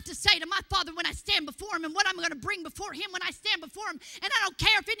have to say to my Father when I stand before him and what I'm going to bring before him when I stand before him. And I don't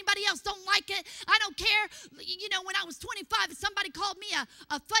care if anybody else don't like it. I don't care. You know, when I was 25, if somebody called me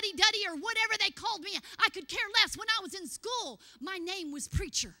a fuddy-duddy or whatever they called me, I could care less. When I was in school, my name was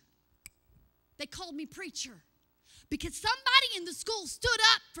preacher. They called me preacher because somebody in the school stood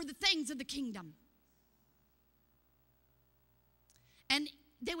up for the things of the kingdom. And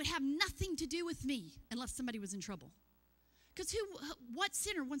they would have nothing to do with me unless somebody was in trouble. Because what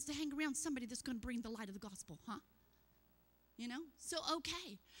sinner wants to hang around somebody that's going to bring the light of the gospel, huh? You know? So,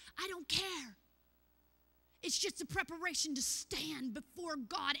 okay. I don't care. It's just a preparation to stand before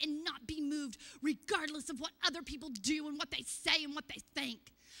God and not be moved regardless of what other people do and what they say and what they think.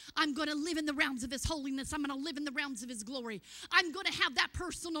 I'm going to live in the realms of his holiness. I'm going to live in the realms of his glory. I'm going to have that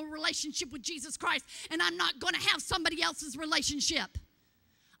personal relationship with Jesus Christ, and I'm not going to have somebody else's relationship.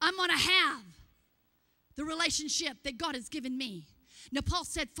 I'm going to have the relationship that God has given me. Now, Paul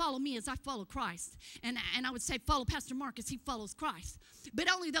said, follow me as I follow Christ. And I would say, follow Pastor Mark as he follows Christ.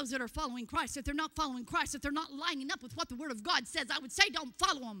 But only those that are following Christ. If they're not following Christ, if they're not lining up with what the Word of God says, I would say don't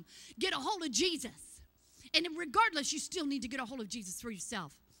follow him. Get a hold of Jesus. And regardless, you still need to get a hold of Jesus for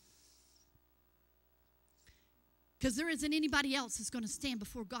yourself. Because there isn't anybody else that's going to stand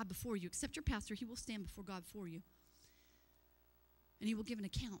before God before you. Except your pastor, he will stand before God for you. And he will give an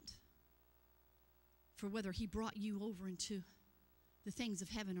account for whether he brought you over into the things of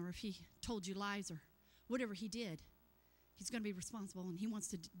heaven, or if he told you lies, or whatever he did. He's going to be responsible, and he wants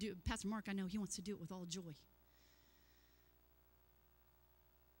to do it. Pastor Mark, I know he wants to do it with all joy.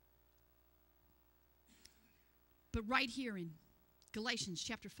 But right here in Galatians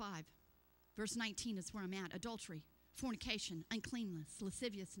chapter 5, verse 19 is where I'm at. Adultery, fornication, uncleanness,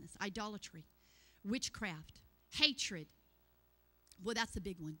 lasciviousness, idolatry, witchcraft, hatred. Boy, that's the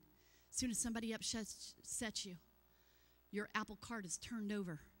big one. As soon as somebody upsets you, your apple cart is turned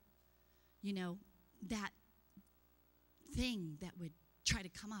over. You know, that thing that would try to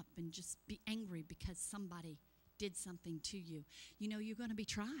come up and just be angry because somebody did something to you. You know, you're going to be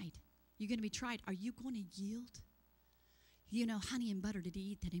tried. You're going to be tried. Are you going to yield? You know, honey and butter did he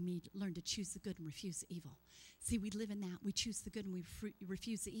eat that he may learn to choose the good and refuse the evil. See, we live in that. We choose the good and we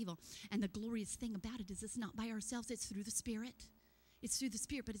refuse the evil. And the glorious thing about it is it's not by ourselves. It's through the Spirit. It's through the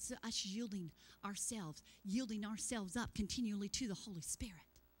Spirit, but it's us yielding ourselves up continually to the Holy Spirit.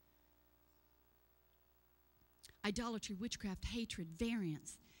 Idolatry, witchcraft, hatred,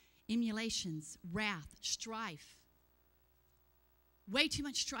 variance, emulations, wrath, strife. Way too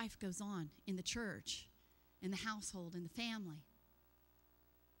much strife goes on in the church, in the household, in the family.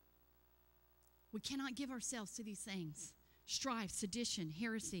 We cannot give ourselves to these things. Strife, sedition,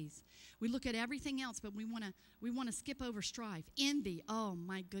 heresies. We look at everything else, but we want to skip over strife. Envy, oh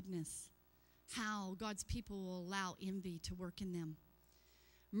my goodness. How God's people will allow envy to work in them.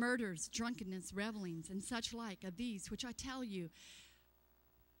 Murders, drunkenness, revelings, and such like of these, which I tell you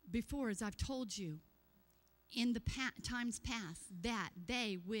before, as I've told you, in the times past, that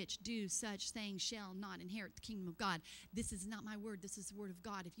they which do such things shall not inherit the kingdom of God. This is not my word. This is the word of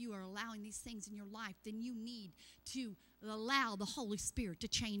God. If you are allowing these things in your life, then you need to allow the Holy Spirit to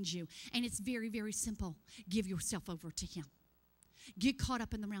change you. And it's very, very simple. Give yourself over to him. Get caught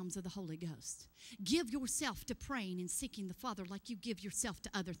up in the realms of the Holy Ghost. Give yourself to praying and seeking the Father like you give yourself to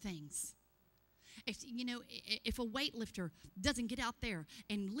other things. If a weightlifter doesn't get out there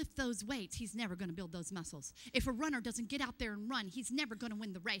and lift those weights, he's never going to build those muscles. If a runner doesn't get out there and run, he's never going to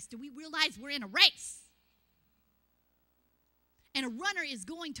win the race. Do we realize we're in a race? And a runner is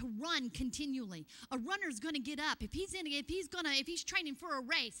going to run continually. A runner is going to get up. If he's training for a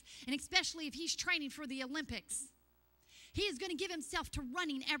race, and especially if he's training for the Olympics, he is going to give himself to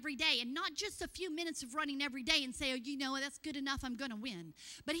running every day, and not just a few minutes of running every day and say, oh, you know, that's good enough, I'm going to win.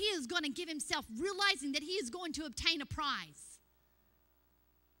 But he is going to give himself, realizing that he is going to obtain a prize.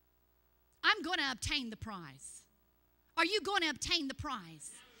 I'm going to obtain the prize. Are you going to obtain the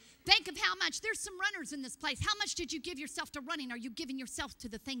prize? Think of how much. There's some runners in this place. How much did you give yourself to running? Are you giving yourself to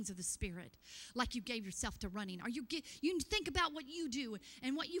the things of the Spirit like you gave yourself to running? You think about what you do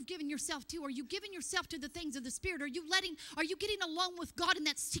and what you've given yourself to. Are you giving yourself to the things of the Spirit? Are you getting along with God in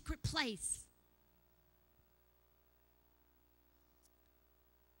that secret place?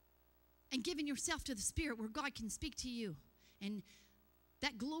 And giving yourself to the Spirit where God can speak to you. And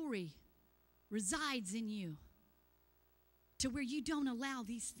that glory resides in you. To where you don't allow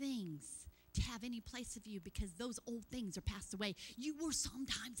these things to have any place of you, because those old things are passed away. You were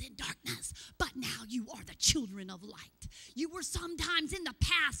sometimes in darkness, but now you are the children of light. You were sometimes in the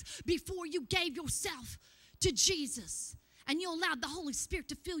past before you gave yourself to Jesus, and you allowed the Holy Spirit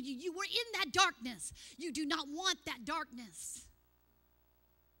to fill you. You were in that darkness. You do not want that darkness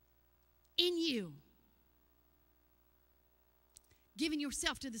in you. Giving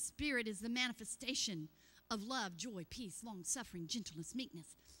yourself to the Spirit is the manifestation of love, joy, peace, long-suffering, gentleness,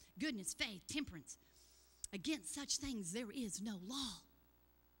 meekness, goodness, faith, temperance. Against such things there is no law.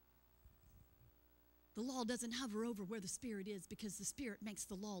 The law doesn't hover over where the Spirit is, because the Spirit makes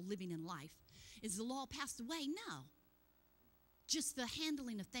the law living in life. Is the law passed away? No. Just the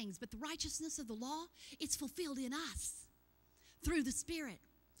handling of things. But the righteousness of the law, it's fulfilled in us through the Spirit.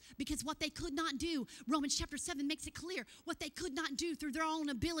 Because what they could not do, Romans chapter 7 makes it clear, what they could not do through their own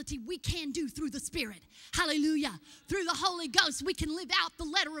ability, we can do through the Spirit. Hallelujah. Through the Holy Ghost, we can live out the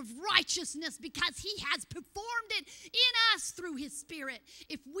letter of righteousness because He has performed it in us through His Spirit.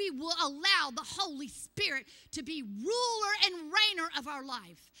 If we will allow the Holy Spirit to be ruler and reigner of our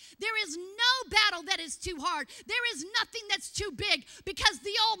life. There is no battle that is too hard. There is nothing that's too big because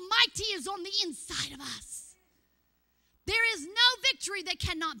the Almighty is on the inside of us. There is no victory that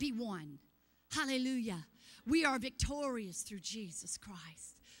cannot be won. Hallelujah. We are victorious through Jesus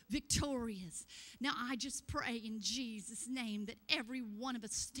Christ. Victorious. Now I just pray in Jesus' name that every one of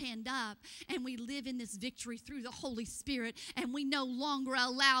us stand up and we live in this victory through the Holy Spirit, and we no longer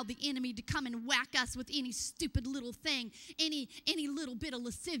allow the enemy to come and whack us with any stupid little thing, any little bit of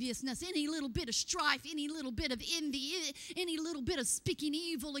lasciviousness, any little bit of strife, any little bit of envy, any little bit of speaking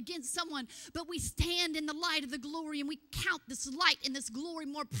evil against someone. But we stand in the light of the glory and we count this light and this glory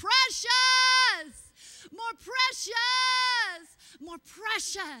more precious. More precious, more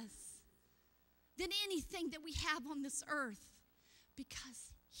precious than anything that we have on this earth,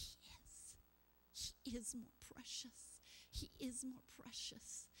 because He is more precious. He is more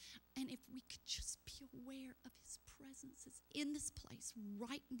precious. And if we could just be aware of His presence is in this place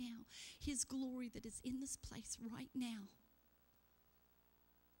right now, His glory that is in this place right now.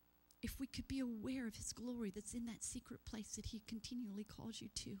 If we could be aware of His glory that's in that secret place that He continually calls you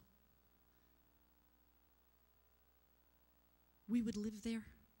to, we would live there.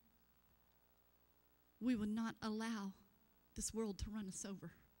 We would not allow this world to run us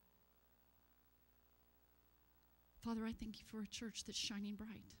over. Father, I thank You for a church that's shining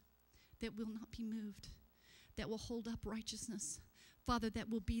bright, that will not be moved, that will hold up righteousness. Father, that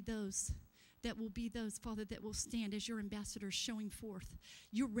will be those, Father, that will stand as Your ambassadors showing forth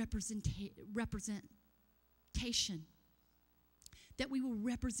Your representation, that we will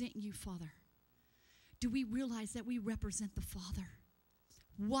represent You, Father. Do we realize that we represent the Father?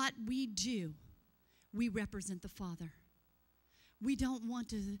 What we do, we represent the Father. We don't want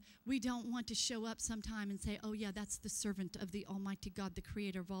to show up sometime and say, oh yeah, that's the servant of the Almighty God, the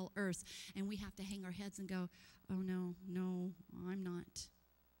creator of all earth. And we have to hang our heads and go, oh no, I'm not.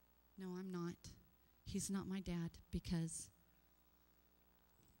 No, I'm not. He's not my dad, because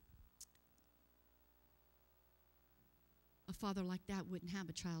a father like that wouldn't have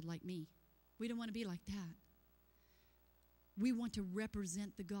a child like me. We don't want to be like that. We want to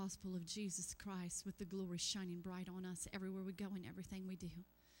represent the gospel of Jesus Christ with the glory shining bright on us everywhere we go and everything we do.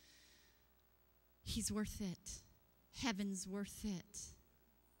 He's worth it. Heaven's worth it.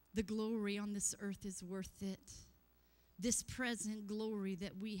 The glory on this earth is worth it. This present glory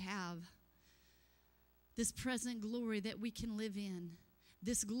that we have, this present glory that we can live in,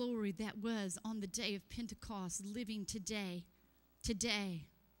 this glory that was on the day of Pentecost, living today.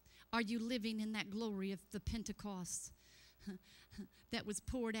 Are you living in that glory of the Pentecost that was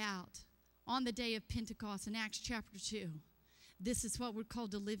poured out on the day of Pentecost in Acts chapter 2? This is what we're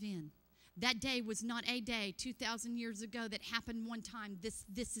called to live in. That day was not a day 2,000 years ago that happened one time.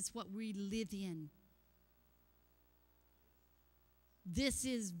 This is what we live in. This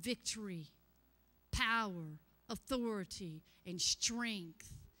is victory, power, authority, and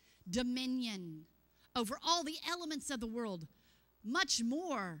strength, dominion over all the elements of the world, much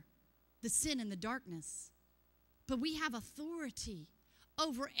more the sin and the darkness. But we have authority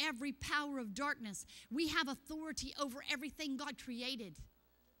over every power of darkness. We have authority over everything God created.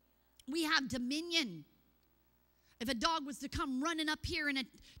 We have dominion. If a dog was to come running up here and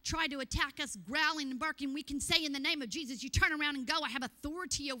try to attack us, growling and barking, we can say in the name of Jesus, you turn around and go. I have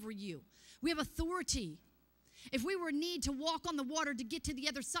authority over you. We have authority. If we were need to walk on the water to get to the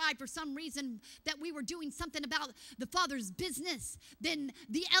other side for some reason that we were doing something about the Father's business, then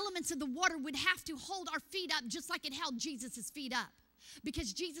the elements of the water would have to hold our feet up just like it held Jesus' feet up.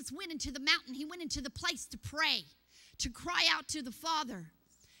 Because Jesus went into the mountain. He went into the place to pray, to cry out to the Father,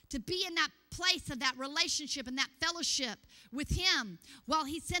 to be in that place of that relationship and that fellowship with Him while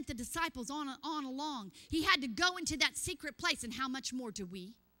He sent the disciples on along. He had to go into that secret place. And how much more do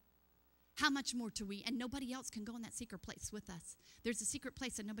we? How much more do we? And nobody else can go in that secret place with us. There's a secret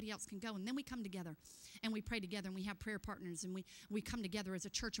place that nobody else can go. And then we come together and we pray together and we have prayer partners and we come together as a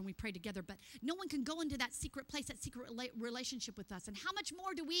church and we pray together. But no one can go into that secret place, that secret relationship with us. And how much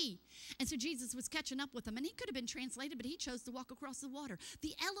more do we? And so Jesus was catching up with them. And He could have been translated, but He chose to walk across the water.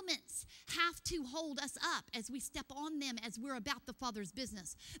 The elements have to hold us up as we step on them as we're about the Father's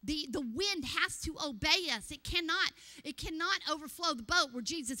business. The wind has to obey us. It cannot overflow the boat where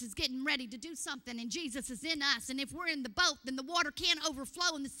Jesus is getting ready to do something and Jesus is in us. And if we're in the boat, then the water can't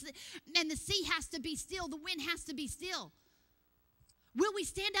overflow and the sea has to be still. The wind has to be still. Will we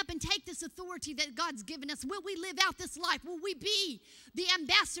stand up and take this authority that God's given us? Will we live out this life? Will we be the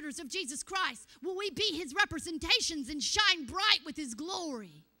ambassadors of Jesus Christ? Will we be his representations and shine bright with his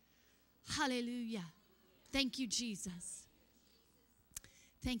glory? Hallelujah. Thank you, Jesus.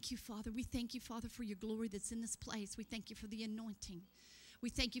 Thank you, Father. We thank you, Father, for your glory that's in this place. We thank you for the anointing. We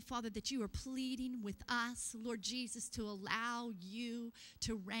thank you, Father, that you are pleading with us, Lord Jesus, to allow you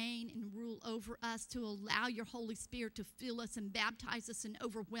to reign and rule over us, to allow your Holy Spirit to fill us and baptize us and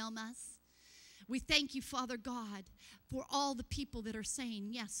overwhelm us. We thank you, Father God, for all the people that are saying,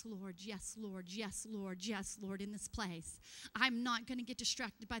 yes, Lord, yes, Lord, yes, Lord, yes, Lord, in this place. I'm not going to get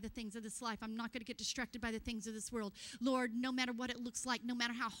distracted by the things of this life. I'm not going to get distracted by the things of this world. Lord, no matter what it looks like, no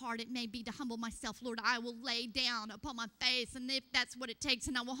matter how hard it may be to humble myself, Lord, I will lay down upon my face, and if that's what it takes,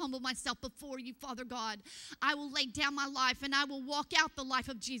 and I will humble myself before you, Father God. I will lay down my life, and I will walk out the life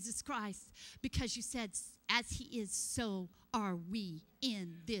of Jesus Christ, because you said, as he is, so are we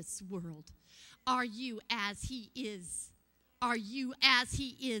in this world. Are you as he is? Are you as he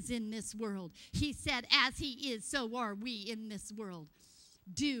is in this world? He said, as he is, so are we in this world.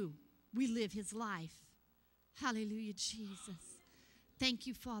 Do we live his life? Hallelujah, Jesus. Thank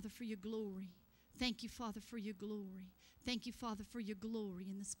you, Father, for your glory. Thank you, Father, for your glory. Thank you, Father, for your glory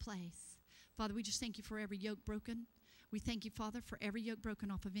in this place. Father, we just thank you for every yoke broken. We thank you, Father, for every yoke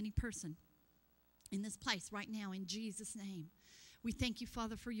broken off of any person in this place right now, in Jesus' name. We thank you,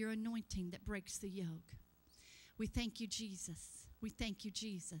 Father, for your anointing that breaks the yoke. We thank you, Jesus. We thank you,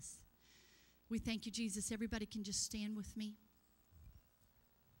 Jesus. We thank you, Jesus. Everybody can just stand with me.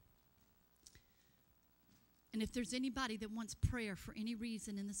 And if there's anybody that wants prayer for any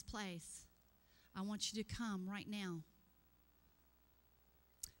reason in this place, I want you to come right now.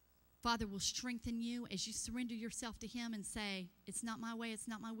 Father will strengthen you as you surrender yourself to him and say, it's not my way, it's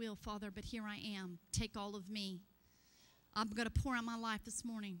not my will, Father, but here I am. Take all of me. I'm going to pour out my life this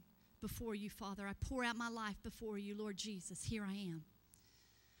morning before you, Father. I pour out my life before you, Lord Jesus. Here I am.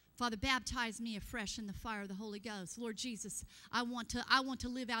 Father, baptize me afresh in the fire of the Holy Ghost. Lord Jesus, I want to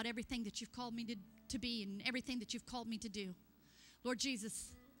live out everything that you've called me to be and everything that you've called me to do. Lord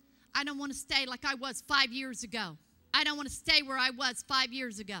Jesus, I don't want to stay like I was 5 years ago. I don't want to stay where I was 5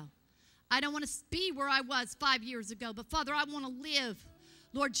 years ago. I don't want to be where I was 5 years ago. But, Father, I want to live,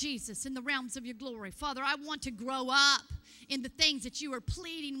 Lord Jesus, in the realms of your glory. Father, I want to grow up in the things that you are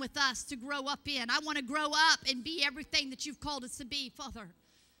pleading with us to grow up in. I want to grow up and be everything that you've called us to be, Father.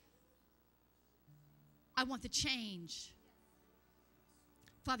 I want the change.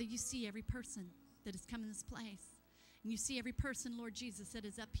 Father, you see every person that has come in this place. And you see every person, Lord Jesus, that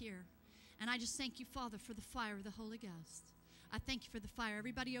is up here. And I just thank you, Father, for the fire of the Holy Ghost. I thank you for the fire.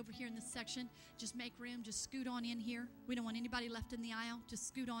 Everybody over here in this section, just make room. Just scoot on in here. We don't want anybody left in the aisle. Just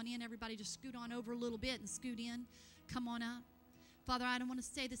scoot on in. Everybody just scoot on over a little bit and scoot in. Come on up. Father, I don't want to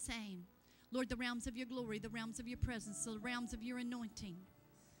stay the same. Lord, the realms of your glory, the realms of your presence, the realms of your anointing.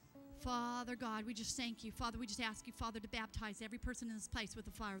 Father God, we just thank you. Father, we just ask you, Father, to baptize every person in this place with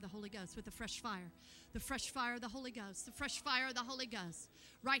the fire of the Holy Ghost, with the fresh fire. The fresh fire of the Holy Ghost. The fresh fire of the Holy Ghost.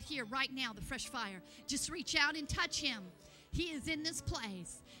 Right here, right now, the fresh fire. Just reach out and touch him. He is in this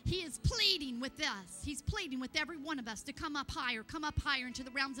place. He is pleading with us. He's pleading with every one of us to come up higher into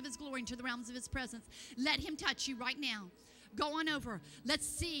the realms of his glory, into the realms of his presence. Let him touch you right now. Go on over. Let's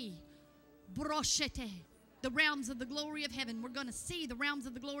see. Broshete. The realms of the glory of heaven. We're going to see the realms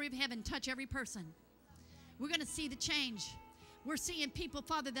of the glory of heaven touch every person. We're going to see the change. We're seeing people,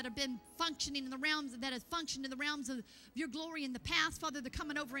 Father, that have been functioning in the realms, that have functioned in the realms of your glory in the past. Father, they're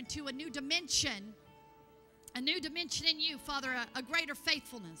coming over into a new dimension. A new dimension in you, Father, a greater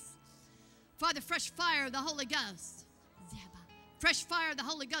faithfulness. Father, fresh fire of the Holy Ghost. Fresh fire of the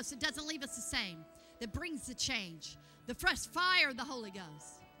Holy Ghost. It doesn't leave us the same. That brings the change. The fresh fire of the Holy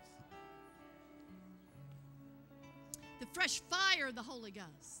Ghost. The fresh fire of the Holy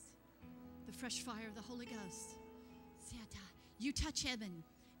Ghost. The fresh fire of the Holy Ghost. You touch heaven.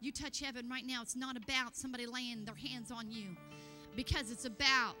 You touch heaven right now. It's not about somebody laying their hands on you, because it's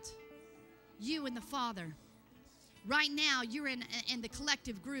about you and the Father. Right now, you're in the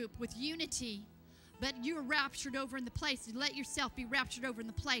collective group with unity, but you're raptured over in the place. Let yourself be raptured over in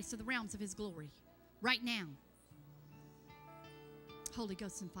the place of the realms of his glory. Right now. Holy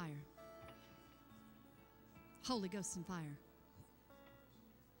Ghost and fire. Holy Ghost and fire.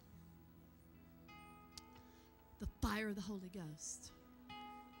 The fire of the Holy Ghost.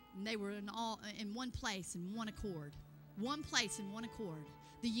 And they were in one place, in one accord. One place in one accord.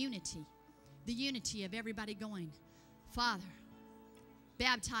 The unity. The unity of everybody going, Father,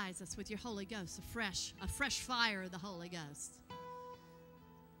 baptize us with your Holy Ghost, a fresh fire of the Holy Ghost.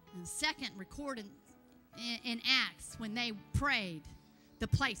 And second, recorded in Acts when they prayed, the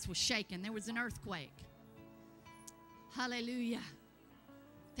place was shaken. There was an earthquake. Hallelujah.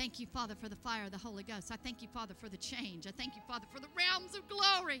 Thank you, Father, for the fire of the Holy Ghost. I thank you, Father, for the change. I thank you, Father, for the realms of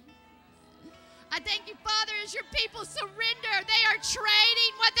glory. I thank you, Father, as your people surrender, they are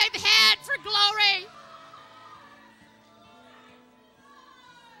trading what they've had for glory.